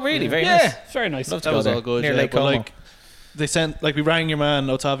night. Oh, really? Very nice. Yeah, very nice. Love to That go was there. all good. Near Yeah, Lake but Como. like they sent, like we rang your man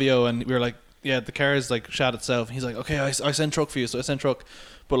Ottavio, and we were like, yeah, the car is like shot itself. And he's like, okay, I send truck for you. So I sent truck,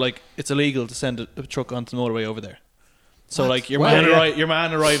 but like it's illegal to send a truck onto the motorway over there. So like your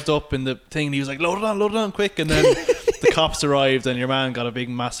man arrived up in the thing, and he was like, load it on quick, and then the cops arrived and your man got a big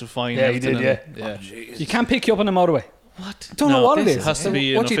massive fine. Yeah, and he did, everything, yeah. and- You can't pick you up on the motorway. What? Don't know what it It is. has to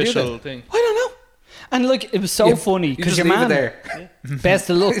be an What do you do official then? thing. I don't know. And like, it was so funny You because just your leave man it there. best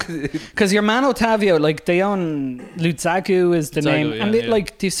of luck, because your man Ottavio, like they own Lutzaku is the Lutzaku, name, yeah, and they yeah.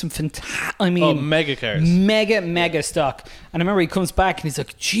 like there's some fantastic. I mean, Oh, mega cars. mega stock. And I remember he comes back and he's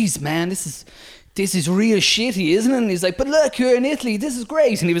like, "Geez, man, this is real shitty, isn't it?" And he's like, "But look, you're in Italy. This is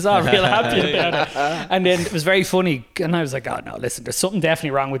great." And he was all real happy about it. And then it was very funny. And I was like, "Oh no, listen, there's something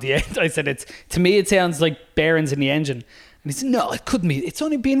definitely wrong with the engine." I said, to me, it sounds like bearings in the engine." And he said, "No, it couldn't be. It's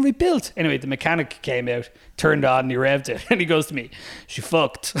only being rebuilt." Anyway, the mechanic came out, turned on, and he revved it. And he goes to me, "She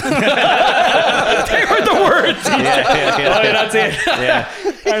fucked." They were the words. Oh, yeah, that's it. Yeah.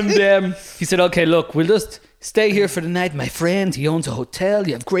 And he said, "Okay, look, we'll just stay here for the night. My friend, he owns a hotel.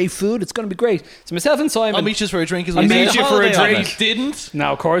 You have great food. It's going to be great." So myself and Simon. I'll meet you for a drink as I'll well. meet you for a Holiday on drink. it. Didn't.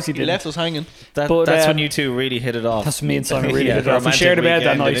 No, of course he He didn't. left us hanging. But, That's when you two really hit it off. That's when me and Simon really Yeah, hit it off. We romantic shared a bed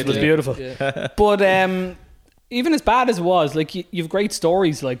that weekend night. in It was Italy. beautiful. But even as bad as it was, like you've great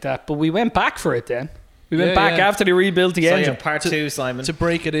stories like that. But we went back for it then. We went Yeah, back yeah. after they rebuilt the So engine. yeah, part two, Simon. To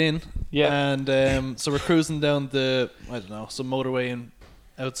break it in. Yeah. And so we're cruising down some motorway in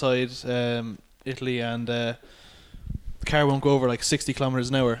outside Italy, and the car won't go over like 60 kilometers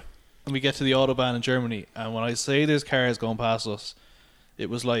an hour. And we get to the Autobahn in Germany, and when I say there's cars going past us, it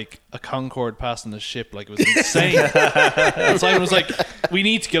was like a Concorde passing a ship. Like, it was insane. And Simon was like, "We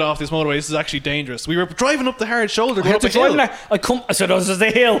need to get off this motorway. This is actually dangerous." We were driving up the hard shoulder, I going had up to a drive hill. there. I said, "Oh, this is the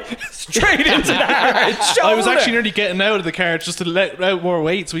hill." Straight into the hard shoulder. I was actually nearly getting out of the car just to let out more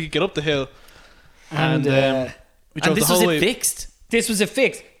weight so we could get up the hill. And, we and drove this the was whole it way. fixed. This was a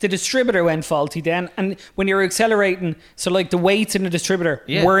fix. The distributor went faulty then, and when you were accelerating, so like the weights in the distributor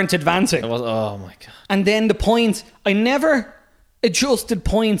Yeah. weren't advancing. It was. Oh my god. And then the points, I never adjusted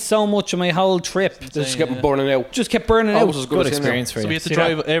points so much on my whole trip. Just kept burning out. Just kept burning Oh, out. it was as Good as him now. experience for So we you. had to See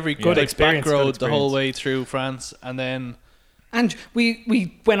drive that? every Good like, experience, back good road the whole experience. way through France, and then And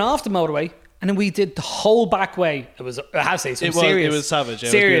we went off the motorway, and then we did the whole back way. It was, I have to say, some It was- serious. it was savage, yeah,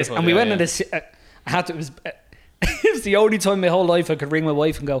 it was serious. beautiful, And we yeah, went yeah. on this. I had to. It was, it was the only time in my whole life I could ring my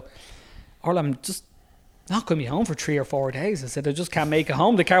wife and go, "Orla, I'm just not going to be home for 3 or 4 days." I said, "I just can't make it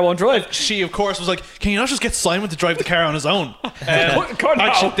home. The car won't drive." she of course was like, "Can you not just get Simon to drive the car on his own?" God, no.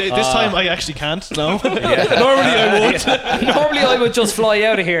 Actually, this time I actually can't. No, normally I would. Normally I would just fly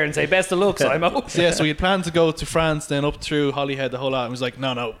out of here and say, "Best of luck, Simon." So, yeah, so we had planned to go to France, then up through Holyhead, the whole lot. And we was like,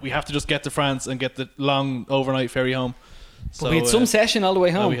 no, we have to just get to France and get the long overnight ferry home. So we had some session all the way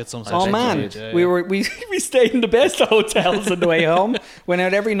home. we had some Oh session. man, We did, yeah, we yeah. were we stayed in the best hotels on the way home. Went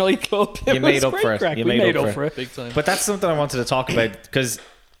out every nightclub. It You made was up great for it. crack. You we made made up up for for it. big time. But that's something I wanted to talk about because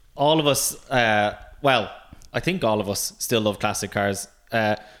all of us, well, I think all of us still love classic cars.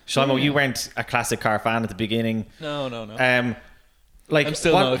 Shimo, you weren't a classic car fan at the beginning. No. Like I'm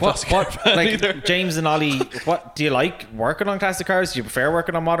still not a classic car fan like either. James and Ollie, what do you like working on classic cars? Do you prefer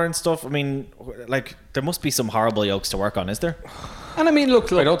working on modern stuff? I mean, like there must be some horrible yokes to work on, is there? And I mean,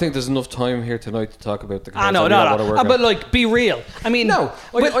 look. I don't think there's enough time here tonight to talk about the cars. I know, that we all wanna no. work on. But like, be real. I mean, No,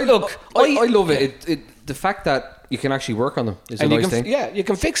 but look. I love it. The fact that you can actually work on them is a And you nice can, thing. you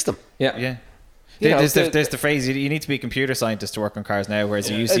can fix them. Yeah. Yeah. You know, There's the phrase you need to be a computer scientist to work on cars now, whereas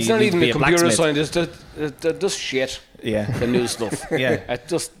you used to It's you not need even to be a a computer blacksmith. scientist. They're just shit. Yeah. The new stuff. Yeah. It's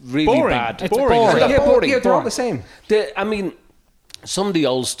just really Boring. bad. It's boring. Yeah, boring. Yeah, they're all boring. the same. I mean, some of the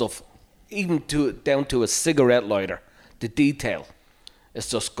old stuff, even down to a cigarette lighter, the detail is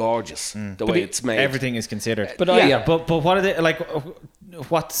just gorgeous. The way it's made. Everything is considered. But But what are they like?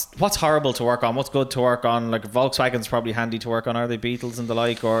 What's horrible to work on? What's good to work on? Like Volkswagen's probably handy to work on. Are they Beetles and the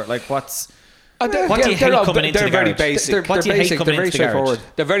like, or like what's? What do you hate coming into they're the very garage? basic. They're, What do they're you hate basic. coming They're very into the garage?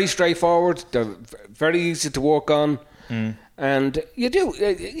 straightforward. They're very straightforward. They're very easy to work on. And you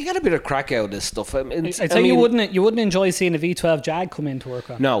get a bit of crack out of this stuff. I mean, I tell you, you wouldn't enjoy seeing a V12 Jag come in to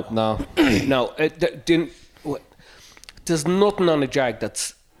work on. No, No. no. There's nothing on a Jag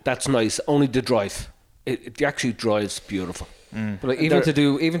that's nice. Only the drive. It actually drives beautiful. But like, even to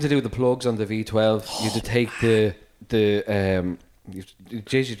do the plugs on the V12, you have to take you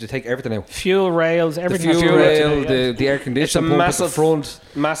have to take everything out. Fuel rails, The everything. fuel has to go rail, out today, yeah. the air It's a conditioning pump at the front,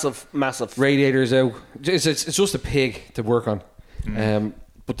 massive. radiators out. It's just a pig to work on.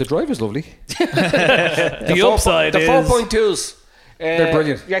 But the drive is lovely. The upside The is 4.2s. They're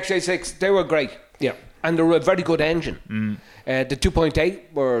brilliant. The XJ6, they were great. Yeah. And they were a very good engine. The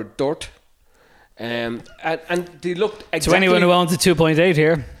 2.8 were dirt. And they looked exactly... to anyone who owns a 2.8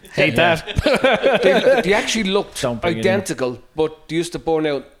 here. Hate that. They actually looked Don't bring it in. identical, but they used to burn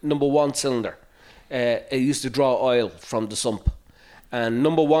out number one cylinder. It used to draw oil from the sump. And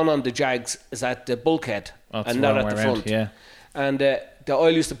number one on the Jags is at the bulkhead Well, and not at the front. Yeah. And the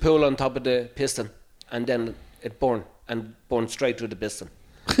oil used to pool on top of the piston, and then it burned straight through the piston.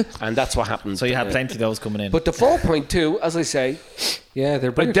 And that's what happened. So you had plenty of those coming in. But the 4.2, as I say, Yeah,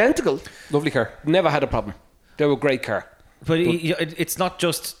 they're brilliant. identical. Lovely car. Never had a problem. They were a great car. But it's not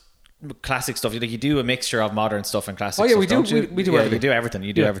just classic stuff. Like, you do a mixture of modern stuff and classic Oh, yeah, stuff. we do. Don't you? We do Yeah, everything. You do everything.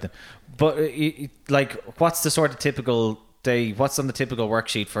 You do everything. But like, what's the sort of typical day? What's on the typical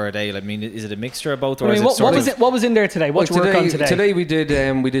worksheet for a day? I mean, is it a mixture of both, or I mean, is it what sort was of it? What was in there today? What you work on today? Today we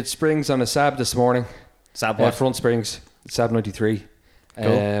did springs on a Saab this morning. Saab what? Front springs, Saab 93. Cool.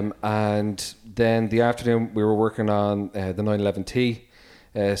 And then the afternoon we were working on the 911T,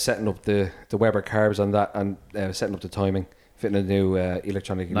 setting up the Weber carbs on that, and setting up the timing, fitting a new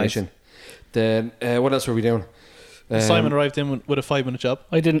electronic ignition. Then what else were we doing? Simon arrived in with a 5-minute job.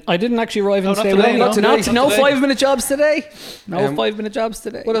 I didn't actually arrive and not stay today, long. not today. No Not today. 5-minute jobs today. No 5-minute jobs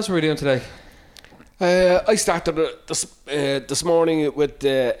today. What else were we doing today? I started this morning with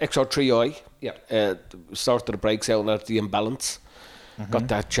the XR3i. Yeah. Started the brakes out at the imbalance. Got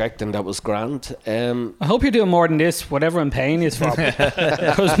that checked, and that was grand. I hope you're doing more than this, whatever I'm paying is for.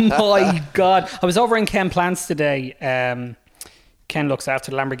 Because my God, I was over in Ken Plants today. Ken looks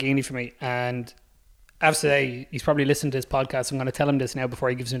after the Lamborghini for me, and I have to say, he's probably listened to this podcast. I'm going to tell him this now before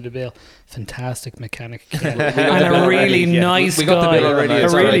he gives me the bill. Fantastic mechanic, Ken. and a really nice We got the guy. bill already. A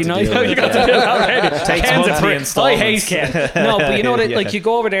It's really alright to nice deal guy. with, You got the bill already. Takes Ken's a monthly prick. I installments. hate Ken. No, but you know what? Yeah. Like, you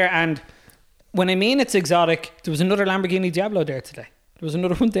go over there, and when I mean it's exotic, there was another Lamborghini Diablo there today. There was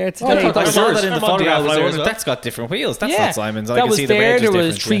another one there today. I thought that I was saw yours. that in the Armand photograph. Diallo was I there wondered, as well. that's got different wheels. That's not Simon's. I that can was see the there. range There is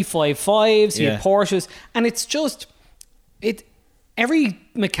was different, 355s. You Yeah. had Porsches, and it's just it. Every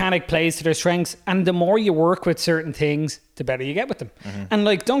mechanic plays to their strengths, and the more you work with certain things, the better you get with them. And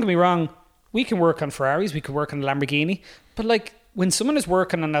like, don't get me wrong, we can work on Ferraris, we can work on a Lamborghini, but like, when someone is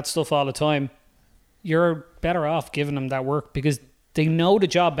working on that stuff all the time, you're better off giving them that work because they know the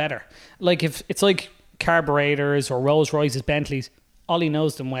job better. Like, if it's like carburetors or Rolls Royces, Bentleys, Ollie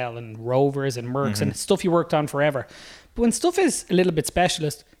knows them well, and Rovers and Mercs and stuff you worked on forever. But when stuff is a little bit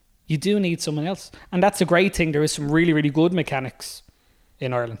specialist, you do need someone else, and that's a great thing. There is some really, really good mechanics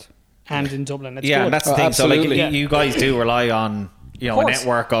in Ireland and in Dublin. It's Yeah, good. and that's the thing. So like, absolutely. you guys do rely on a course.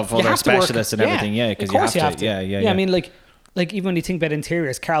 network of You other have to work- specialists and everything. Yeah, because of you course have to. Yeah. I mean, like even when you think about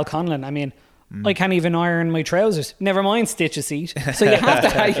interiors, Carl Conlon. I mean, I can't even iron my trousers. Never mind stitch a seat. So you have to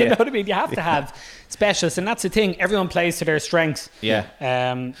have, you know what I mean? You have to have specialists, and that's the thing. Everyone plays to their strengths. Yeah.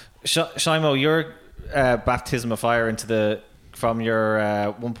 Shimo, your baptism of fire from your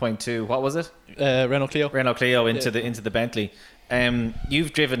 1.2. What was it? Renault Clio. Renault Clio into the Bentley.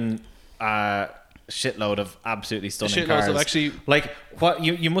 You've driven a shitload of absolutely stunning Shitloads cars. of actually- like what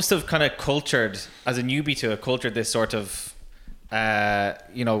you must have kind of cultured as a newbie to it, cultured this sort of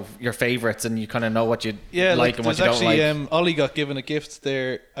your favorites, and you kind of know what you like and what you don't like. Ollie got given a gift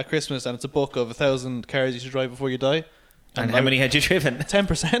there at Christmas, and it's a book of 1,000 cars you should drive before you die. And how many had you driven?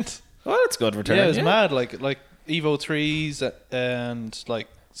 10%. Oh, that's a good return. Yeah, it was mad. Like Evo 3s and like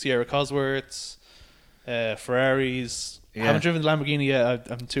Sierra Cosworths, Ferraris. Yeah. I haven't driven the Lamborghini yet.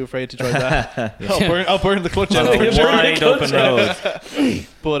 I'm too afraid to drive that. I'll burn the clutch out. Wide open road.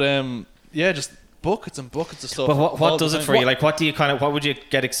 But yeah, just buckets and buckets of stuff. But all what the does it time. for you? Like, what would you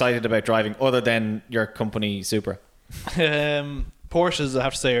get excited about driving other than your company Supra? Porsches, I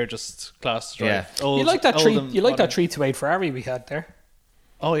have to say, are just class to drive. Yeah. Old, You like that old three? and You like that modern. 328 Ferrari we had there?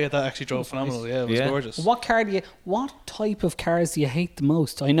 Oh yeah, that actually drove phenomenal. Yeah, it was Yeah. gorgeous. What type of cars do you hate the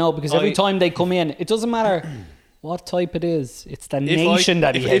most? I know, because every I- time they come in, it doesn't matter what type it is. It's the nation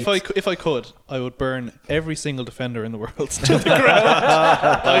that he hates. If I could, I would burn every single Defender in the world to the ground.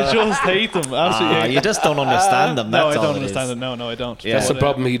 I just hate them. Absolutely. hate You just don't understand them. no, That's I all don't it understand is. it. No, I don't. Yeah. That's the But,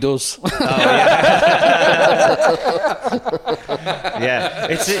 problem he does. Yeah,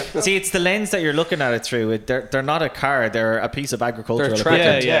 it's the lens that you're looking at it through. They're not a car; they're a piece of agricultural They're a tractor.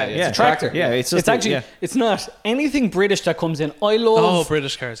 equipment. Yeah, It's a tractor. Yeah, it's just It's actually it's not anything British that comes in. I love. Oh,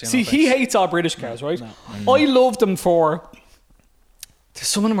 British cars. Yeah, See, no, he thanks. hates all British cars, right? I love them for.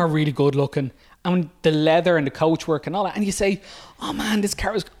 Some of them are really good looking, and the leather and the coachwork and all that. And you say, "Oh man, this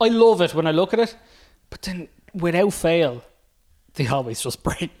car is." I love it when I look at it, but then without fail, they always just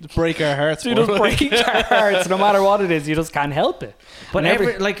break. break our hearts. They just break our hearts, no matter what it is. You just can't help it. But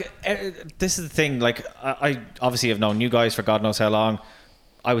And this is the thing. Like, I obviously have known you guys for God knows how long.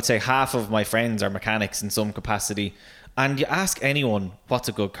 I would say half of my friends are mechanics in some capacity. And you ask anyone what's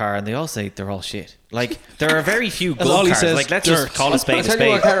a good car, and they all say they're all shit. Like, there are very few good Ollie cars. says Like, let's dirt. just call a spade I'll a tell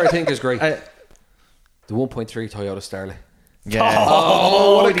you what spade. car I think is great. Uh, The 1.3 Toyota Starlet. Yeah.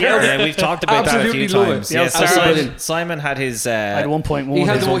 Oh, what a Yeah, we've talked about that a few Absolutely love it. times. Yeah, Yeah, so absolutely. Simon had his. I had 1.1. He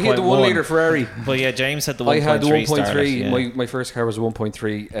had the 1.1. 1 litre Ferrari. But yeah, James had the 1.3. I had the 1.3. Starlet, yeah. My first car was a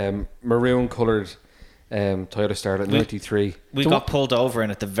 1.3 maroon coloured Toyota Starlet 93. We got pulled over in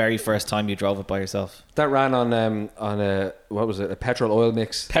it the very first time you drove it by yourself. That ran on a what was it, a petrol oil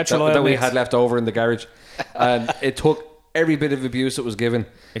mix Petrol we mix. had left over in the garage, and it took every bit of abuse it was given.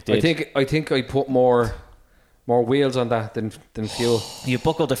 It did. I think I put more wheels on that than fuel. You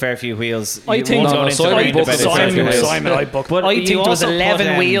buckled a fair few wheels. I You think won't go into Simon the read booked about a it. fair few wheels. Simon, I booked. But I you think there was also put,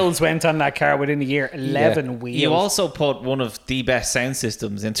 11 wheels went on that car within a year. 11 wheels. You also put one of the best sound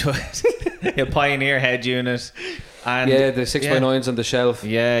systems into it. A Pioneer head unit. And Yeah, the 6x9s on the shelf.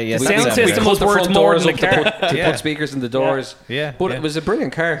 Yeah. The that's sound it. system was Cut the worth front more doors than up the car. to put speakers in the doors. Yeah. But yeah. it was a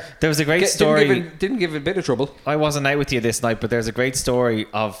brilliant car. There was a great story. Didn't give it a bit of trouble. I wasn't out with you this night, but there's a great story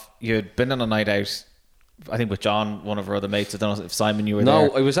of you'd been on a night out, I think with John, one of our other mates. I don't know if Simon, you were there.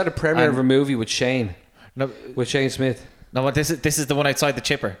 No, I was at a premiere And- of a movie with Shane No, Smith. no, but this is the one outside the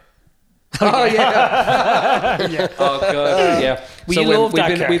chipper. Oh yeah. Oh god. Yeah. We so love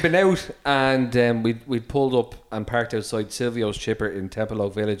that car. we've been out and we'd pulled up and parked outside Silvio's chipper in Temple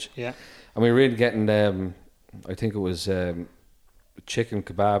Oak Village. Yeah. And we were really getting I think it was chicken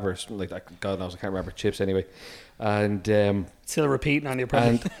kebab or something like that. God knows, I can't remember. Chips anyway. And Still repeating on you,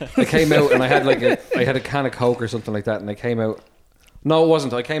 probably. and I came out and I had a can of Coke or something like that, and I came out. No, it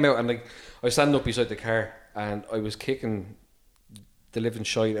wasn't. I came out and I was standing up beside the car and I was kicking the living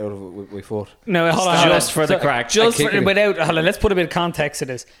shite out of it with my foot. No, hold on. Just for the crack. Just I kick for, it. without, hold on, let's put a bit of context to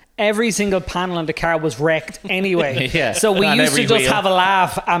this. Every single panel on the car was wrecked anyway. Yeah. So we On used to every just wheel. have a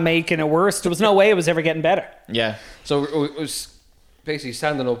laugh at making it worse. There was no way it was ever getting better. Yeah. So I was basically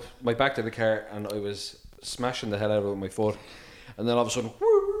standing up, my back to the car, and I was smashing the hell out of it with my foot. And then all of a sudden,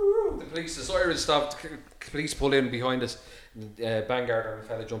 the police, the sirens stopped. Police pull in behind us. Vanguard and a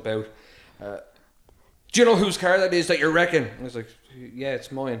fella jump out. Do you know whose car that is that you're wrecking? And I was like, yeah,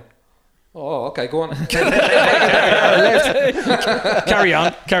 it's mine. Oh, okay, go on. Carry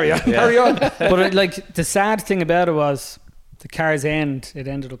on. Carry on. But like the sad thing about it was the car's end. It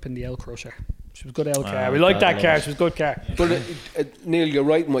ended up in the L Crusher. She was a good L car. We liked God, I that love car. it. She was a good car. But Neil, you're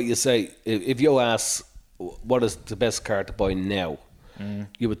right in what you say. If you ask what is the best car to buy now,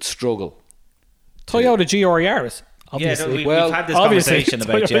 you would struggle. Toyota GR Yaris. Yeah, Obviously. we've Well, had this obviously, conversation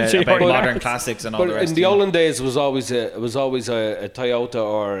about Toyota about GR. modern classics and all But the rest. in the of it. olden days, it was always a Toyota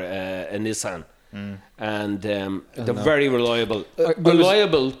or a Nissan, and they're very reliable.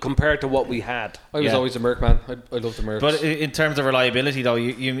 Reliable compared to what we had. I was Yeah. always a Merc man. I love the Mercs. But in terms of reliability, though,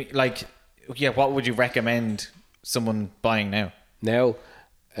 you like, yeah, what would you recommend someone buying now? Now,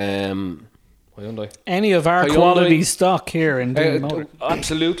 Hyundai. Any of our Hyundai- quality stock here in Deane Motors.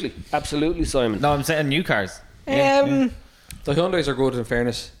 absolutely, Simon. No, I'm saying new cars. The Hyundais are good in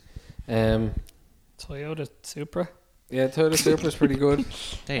fairness. Toyota Supra. Yeah, Toyota Supra's pretty good.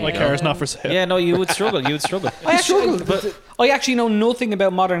 There you My go. car is not for sale. Yeah, no, you would struggle. You would struggle. I actually know nothing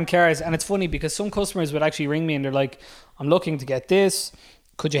about modern cars, and it's funny because some customers would actually ring me and they're like, "I'm looking to get this.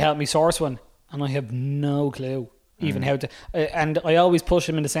 Could you help me source one?" And I have no clue even how to. And I always push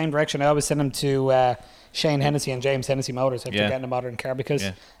them in the same direction. I always send them to Shane Hennessy and James Hennessy Motors if Yeah. they're getting a modern car because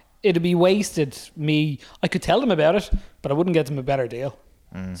Yeah. it'd be wasted. I could tell them about it, but I wouldn't get them a better deal.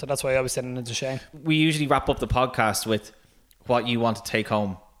 So that's why I always send them to Shane. We usually wrap up the podcast with what you want to take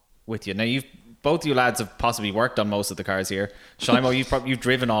home with you. Now, both you lads have possibly worked on most of the cars here. Shimo, you've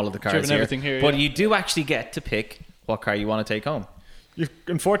driven all of the cars Driven here. everything here, But yeah. you do actually get to pick what car you want to take home. You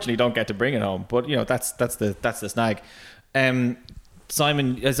unfortunately don't get to bring it home, but you know that's the snag.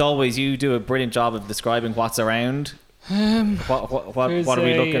 Simon, as always, you do a brilliant job of describing what's around. What are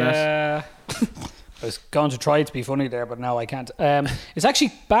we looking at? I was going to try to be funny there, but no, I can't. It's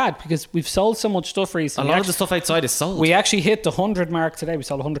actually bad because we've sold so much stuff A recently. lot of the stuff outside is sold. We actually hit the 100 mark today. We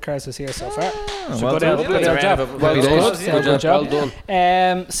sold 100 cars this year so far. So well good done. out- good That's job. a round of Well applause. done. Yeah. Well Good job.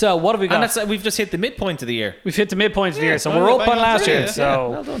 done. So what have we And got? we've just hit the midpoint of the year. We've hit the midpoint of the year, so well, we're up bang on on last three, year. yeah. So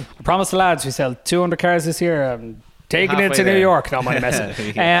well done. I promised the lads we sell 200 cars this year. I'm taking it Halfway to New there. York. No, I'm only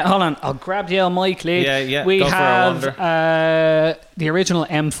messing. Hold on, I'll grab the old mic, lead. Yeah, We go for a have wander. the original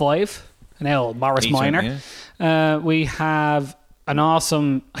M5, an L Morris Each one, Minor. We have an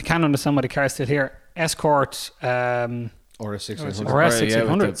awesome. I can't understand why the car's still here. Escort. Or a 1600. Or Yeah,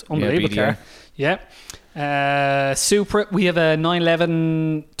 S1600. with It's the- unbelievable yeah, car. Yeah. Supra. We have a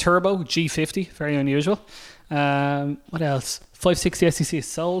 911 Turbo G50. Very unusual. What else? 560 SEC is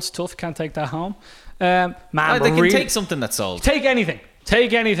sold. Tough. Can't take that home. Man, They we're can really- take something that's sold. take anything.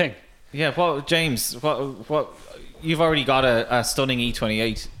 Take anything. Yeah, well, James, what you've already got a stunning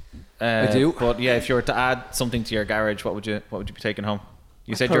E28 I do. But yeah, if you were to add something to your garage, what would you be taking home?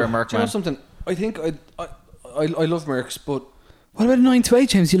 You said you're a Merc Do you know man. something? I think I love Mercs, but What about the 928,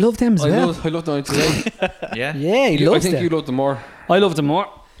 James? You love them as well. I love the 928. Yeah. Yeah, he I loves think them. you love them more. I love them more.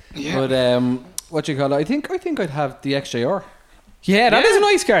 But what you call it? I think I'd have the XJR. Yeah, that is a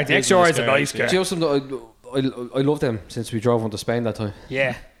nice car. The It is a XR nice is a car, nice yeah. car. Do you know something? I love them since we drove on to Spain that time.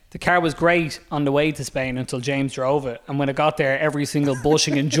 Yeah. The car was great on the way to Spain until James drove it. And when it got there, every single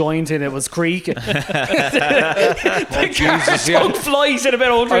bushing and joint in it was creaking. The car took flight at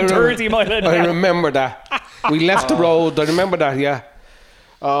about 130 mile an I hour. remember that. We left the road. I remember that. Yeah.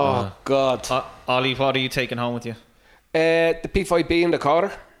 Oh God. Ollie, what are you taking home with you? The P5B in the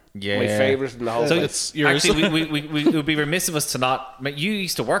Carter. Yeah. My favourite in the whole So thing. It's yours. actually, it would be remiss of us to not. You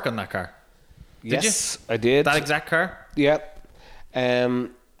used to work on that car. Yes, I did. That exact car. Yeah.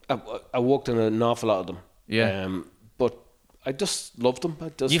 I worked in an awful lot of them. Yeah. But I just loved them. I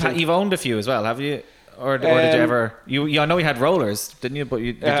just You've owned a few as well, have you? Or did you ever? I know you had rollers, didn't you? But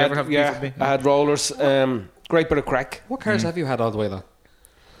did you ever have? yeah, P5B? I had rollers. Great bit of crack. What cars have you had all the way then?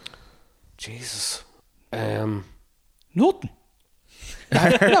 Jesus. Nothing.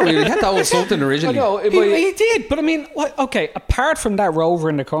 No, we had that old something I originally. know. He did, but I mean, okay, apart from that Rover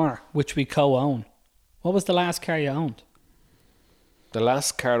in the corner, which we co-own, what was the last car you owned? The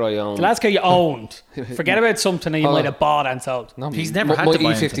last car I owned. The last car you owned. Forget about something that you might have bought and sold. No, He's never had my to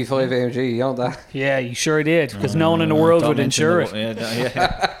buy E55 AMG. You own that? Yeah, you sure did, because no one in the world Don't would mention insure the- it.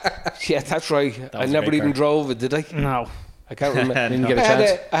 Yeah. Yeah, that's right. I was a never great even car. drove it, did I? No. I can't remember. Didn't get a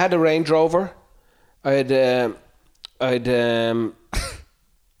chance. I had a Range Rover. I had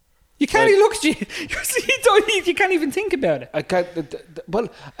You can't even look at you. You can't even think about it. I can't. Well,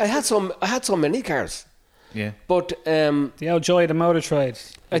 I had so many cars, Yeah. but The old joy of the motor trade.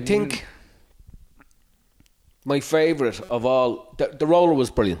 I think my favourite of all, the roller was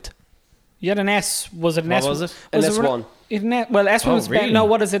brilliant. You had an S. Was it an What S? was it? An it S1. Well, S1 Oh, was really? no.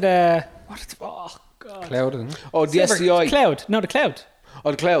 What is it? Oh God. Cloud, isn't it? Oh, the STI. Cloud. No, the Cloud.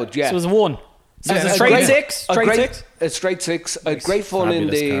 Oh, the Cloud. Yeah. So it was a 1. So it was a Yeah, straight great- 6. Straight 6. A straight 6. I had great fun in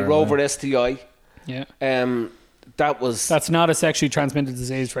Fabulous the car, Rover man. STI. Yeah. That was. That's not a sexually transmitted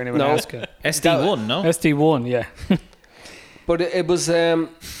disease for anyone No. asking. SD1, no? SD1, yeah. But it was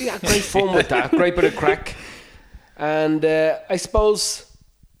great fun with that. Great bit of crack. And I suppose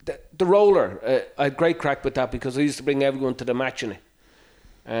the roller, I had great crack with that because I used to bring everyone to the match in it.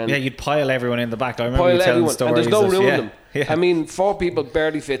 And Yeah, you'd pile everyone in the back. I remember pile you telling everyone. stories. And there's no of- room yeah, in them. Yeah. I mean, 4 people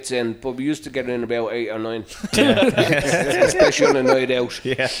barely fits in, but we used to get in about 8 or 9. Especially on a night out.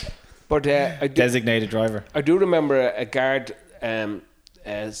 Yeah. But Designated driver. I do remember a guard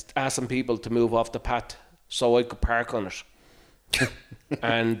asking people to move off the path so I could park on it.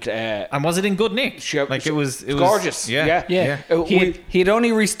 And Was it in good nick? Sure. Like it was Gorgeous. Yeah. Yeah. We- He'd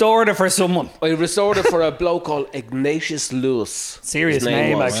only restored it for someone. I restored it for a bloke called Ignatius Lewis. Serious His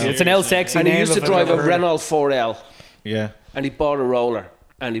name, was. actually. It's an L sexy And name. he used to if I've drive a ever heard it. Renault 4L. Yeah. And he bought a roller.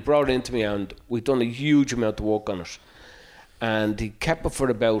 And he brought it into me and we'd done a huge amount of work on it. And he kept it for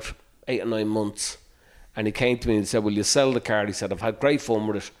about 8 or 9 months. And he came to me and said, will you sell the car? He said, I've had great fun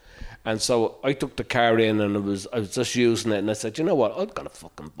with it. And so I took the car in and I was just using it. And I said, you know what? I'm going to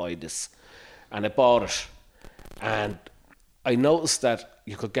fucking buy this. And I bought it. And I noticed that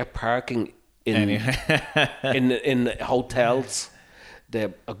you could get parking in hotels. I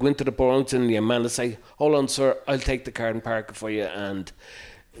go into the Burlington, the man will say, hold on, sir, I'll take the car and park it for you. And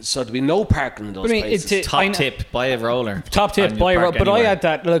so there'd be no parking in those I mean, places. I Top know- tip, buy a roller. Top tip, And buy you a road. park But I anywhere. had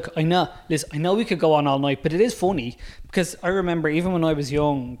that. Look, I know we could go on all night, but it is funny because I remember even when I was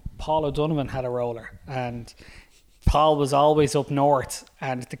young, Paul O'Donovan had a roller, and Paul was always up north,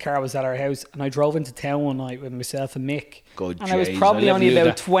 and the car was at our house, and I drove into town one night with myself and Mick, Good and I was jays, probably I never only knew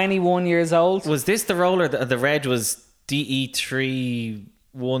about that. 21 years old. Was this the roller? The reg was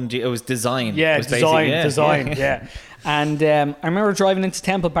DE31G. It was design. Yeah, It was basically- design, yeah. And I remember driving into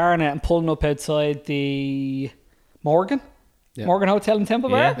Temple Barnet and pulling up outside the Morgan Hotel in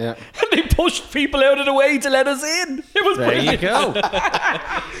Temple Yeah. Barnet. And they pushed people out of the way to let us in. It was There you brilliant. go.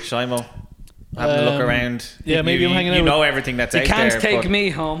 Shimo, having a look around. yeah, maybe I'm hanging out You know with- everything that's You out can't there. take but- me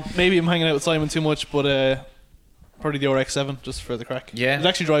home. Maybe I'm hanging out with Simon too much, but probably the RX-7 just for the crack. Yeah. It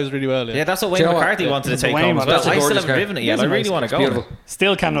actually drives really well. Yeah, that's what Do Wayne you know what? McCarthy wanted to It's a take Wayne home as one. well. That's a I still gorgeous haven't car. driven it It yet. is I a really nice want to car. go. It's on it. beautiful.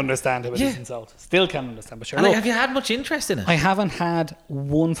 Still can't understand it with Yeah. this insult. Still can't understand. But sure, And look, have you had much interest in it? I haven't had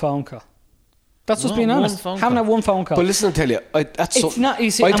one phone call. That's just Not being one honest. phone Haven't call. had one phone call. But listen, I tell you, that's it's something. not. You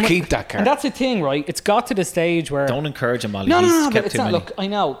see, I'd and keep that car. And that's the thing, right? It's got to the stage where Don't encourage him, Ollie. No, He's but kept it's too not. many. Look, I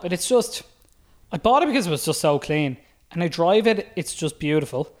know, but it's just I bought it because it was just so clean, and I drive it. It's just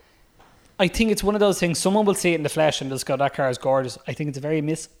beautiful. I think it's one of those things. Someone will see it in the flesh and just go, "That car is gorgeous." I think it's a very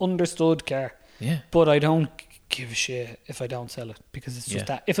misunderstood car. Yeah. But I don't give a shit if I don't sell it because it's just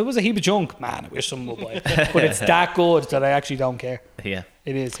that. If it was a heap of junk, man, I wish someone would buy it. But it's that good that I actually don't care. Yeah.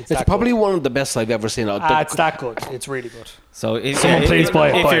 It is. It's that probably good. one of the best I've ever seen. It's that good. It's really good. So if, Someone please buy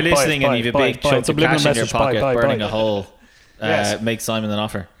it, if buy you're it, buy listening it, and you've a buy big it, buy it. chunk of Subliminal cash in your message, buy it, pocket, buy burning it. a hole, Yes. make Simon an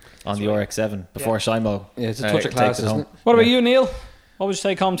offer on the RX-7 before Shimo. Yeah, it's a touch of takes class, it isn't home. it? What about you, Neil? What would you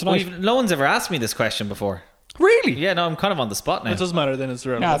take home Well, tonight? no one's ever asked me this question before. Really? Yeah, no, I'm kind of on the spot now. It doesn't matter then. It's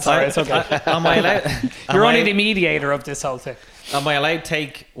No, irrelevant. it's alright. It's okay. Am I allowed? You're am only I- the mediator of this whole thing. Am I allowed to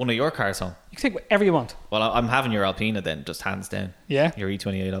take one of your cars home? You can take whatever you want. Well, I'm having your Alpina then, just hands down. Yeah. Your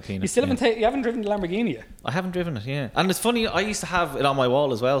E28 Alpina. You still yeah. you haven't driven the Lamborghini yet. I haven't driven it, yeah. And it's funny, I used to have it on my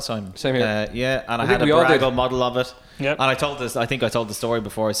wall as well, Simon. Same here. Yeah, and I think had a we all did. Brago model of it. Yep. And I think I told the story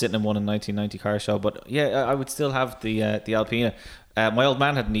before, I was sitting in one in 1990 car show. But yeah, I would still have the Alpina. My old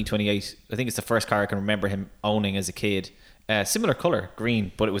man had an E28. I think it's the first car I can remember him owning as a kid. Similar colour,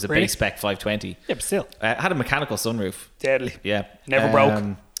 green, but it was a Really? base spec 520. Yeah, but still. Had a mechanical sunroof. Deadly. Yeah. Never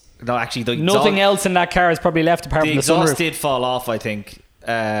broke. No, actually, the Nothing exhaust, else in that car is probably left apart the from the exhaust sunroof. did fall off, I think.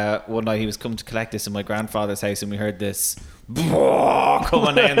 One night he was coming to collect this in my grandfather's house, and we heard this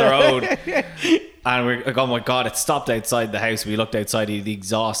coming down the road. And we're like, oh my god, it stopped outside the house. We looked outside, the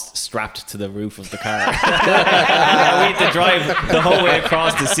exhaust strapped to the roof of the car. We had to drive the whole way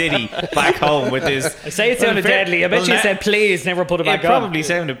across the city back home with this. I say it sounded deadly. I bet you said, please never put it back It on. probably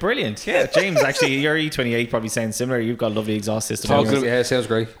sounded brilliant. Yeah, James, actually, your E28 probably sounds similar. You've got a lovely exhaust system. Talking- Yeah, it sounds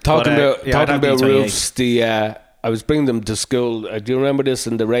great. Talking But, about yeah, I'd talking have the about E28. roofs, I was bringing them to school. Do you remember this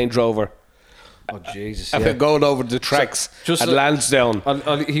in the Range Rover? Oh Jesus! I've Yeah. been going over the tracks just at so- Lansdowne.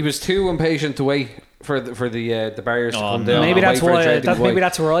 He was too impatient to wait for the barriers to come no. down. Maybe and that's wait for why- the train to that- go maybe by.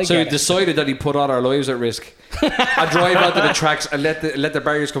 that's where I So get he it. decided that he put all our lives at risk. I drive onto the tracks and let the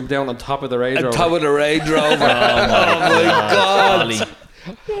barriers come down on top of the Range On Rover. top of the Range Rover. oh my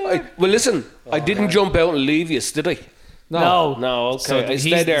God! Well, listen, I didn't jump out and leave you, did I? No. No, okay. So I he's-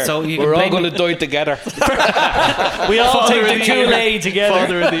 stay there. so you We're can all blame- going to die together. We all Father take of the the year. Kool-Aid together.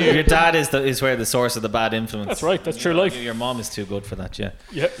 Father of the year. Your dad is where the source of the bad influence. That's right. That's true life. Your mom is too good for that, yeah.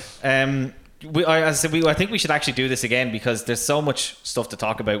 Yep. I think we should actually do this again because there's so much stuff to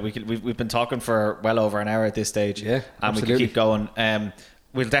talk about. We've been talking for well over an hour at this stage, Yeah, and absolutely. we can keep going.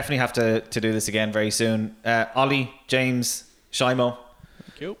 We'll definitely have to do this again very soon. Ollie, James, Shimo,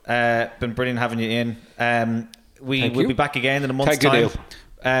 Thank you. been brilliant having you in. We'll you. be back again in a month's Thank you,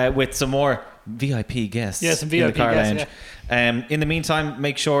 time with some more VIP guests. Yeah, some in the VIP car guests, lounge. In the meantime,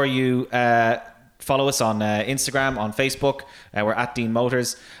 make sure you follow us on Instagram, on Facebook. We're at Deane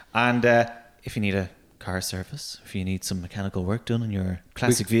Motors, and if you need a car service, if you need some mechanical work done on your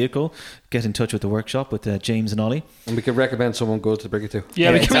classic vehicle, get in touch with the workshop with James and Ollie. And we can recommend someone good to bring it to.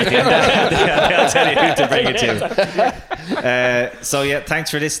 Yeah, we can. exactly. They'll tell you who to bring it to. So yeah,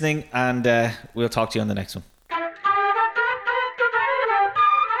 thanks for listening, and we'll talk to you on the next one.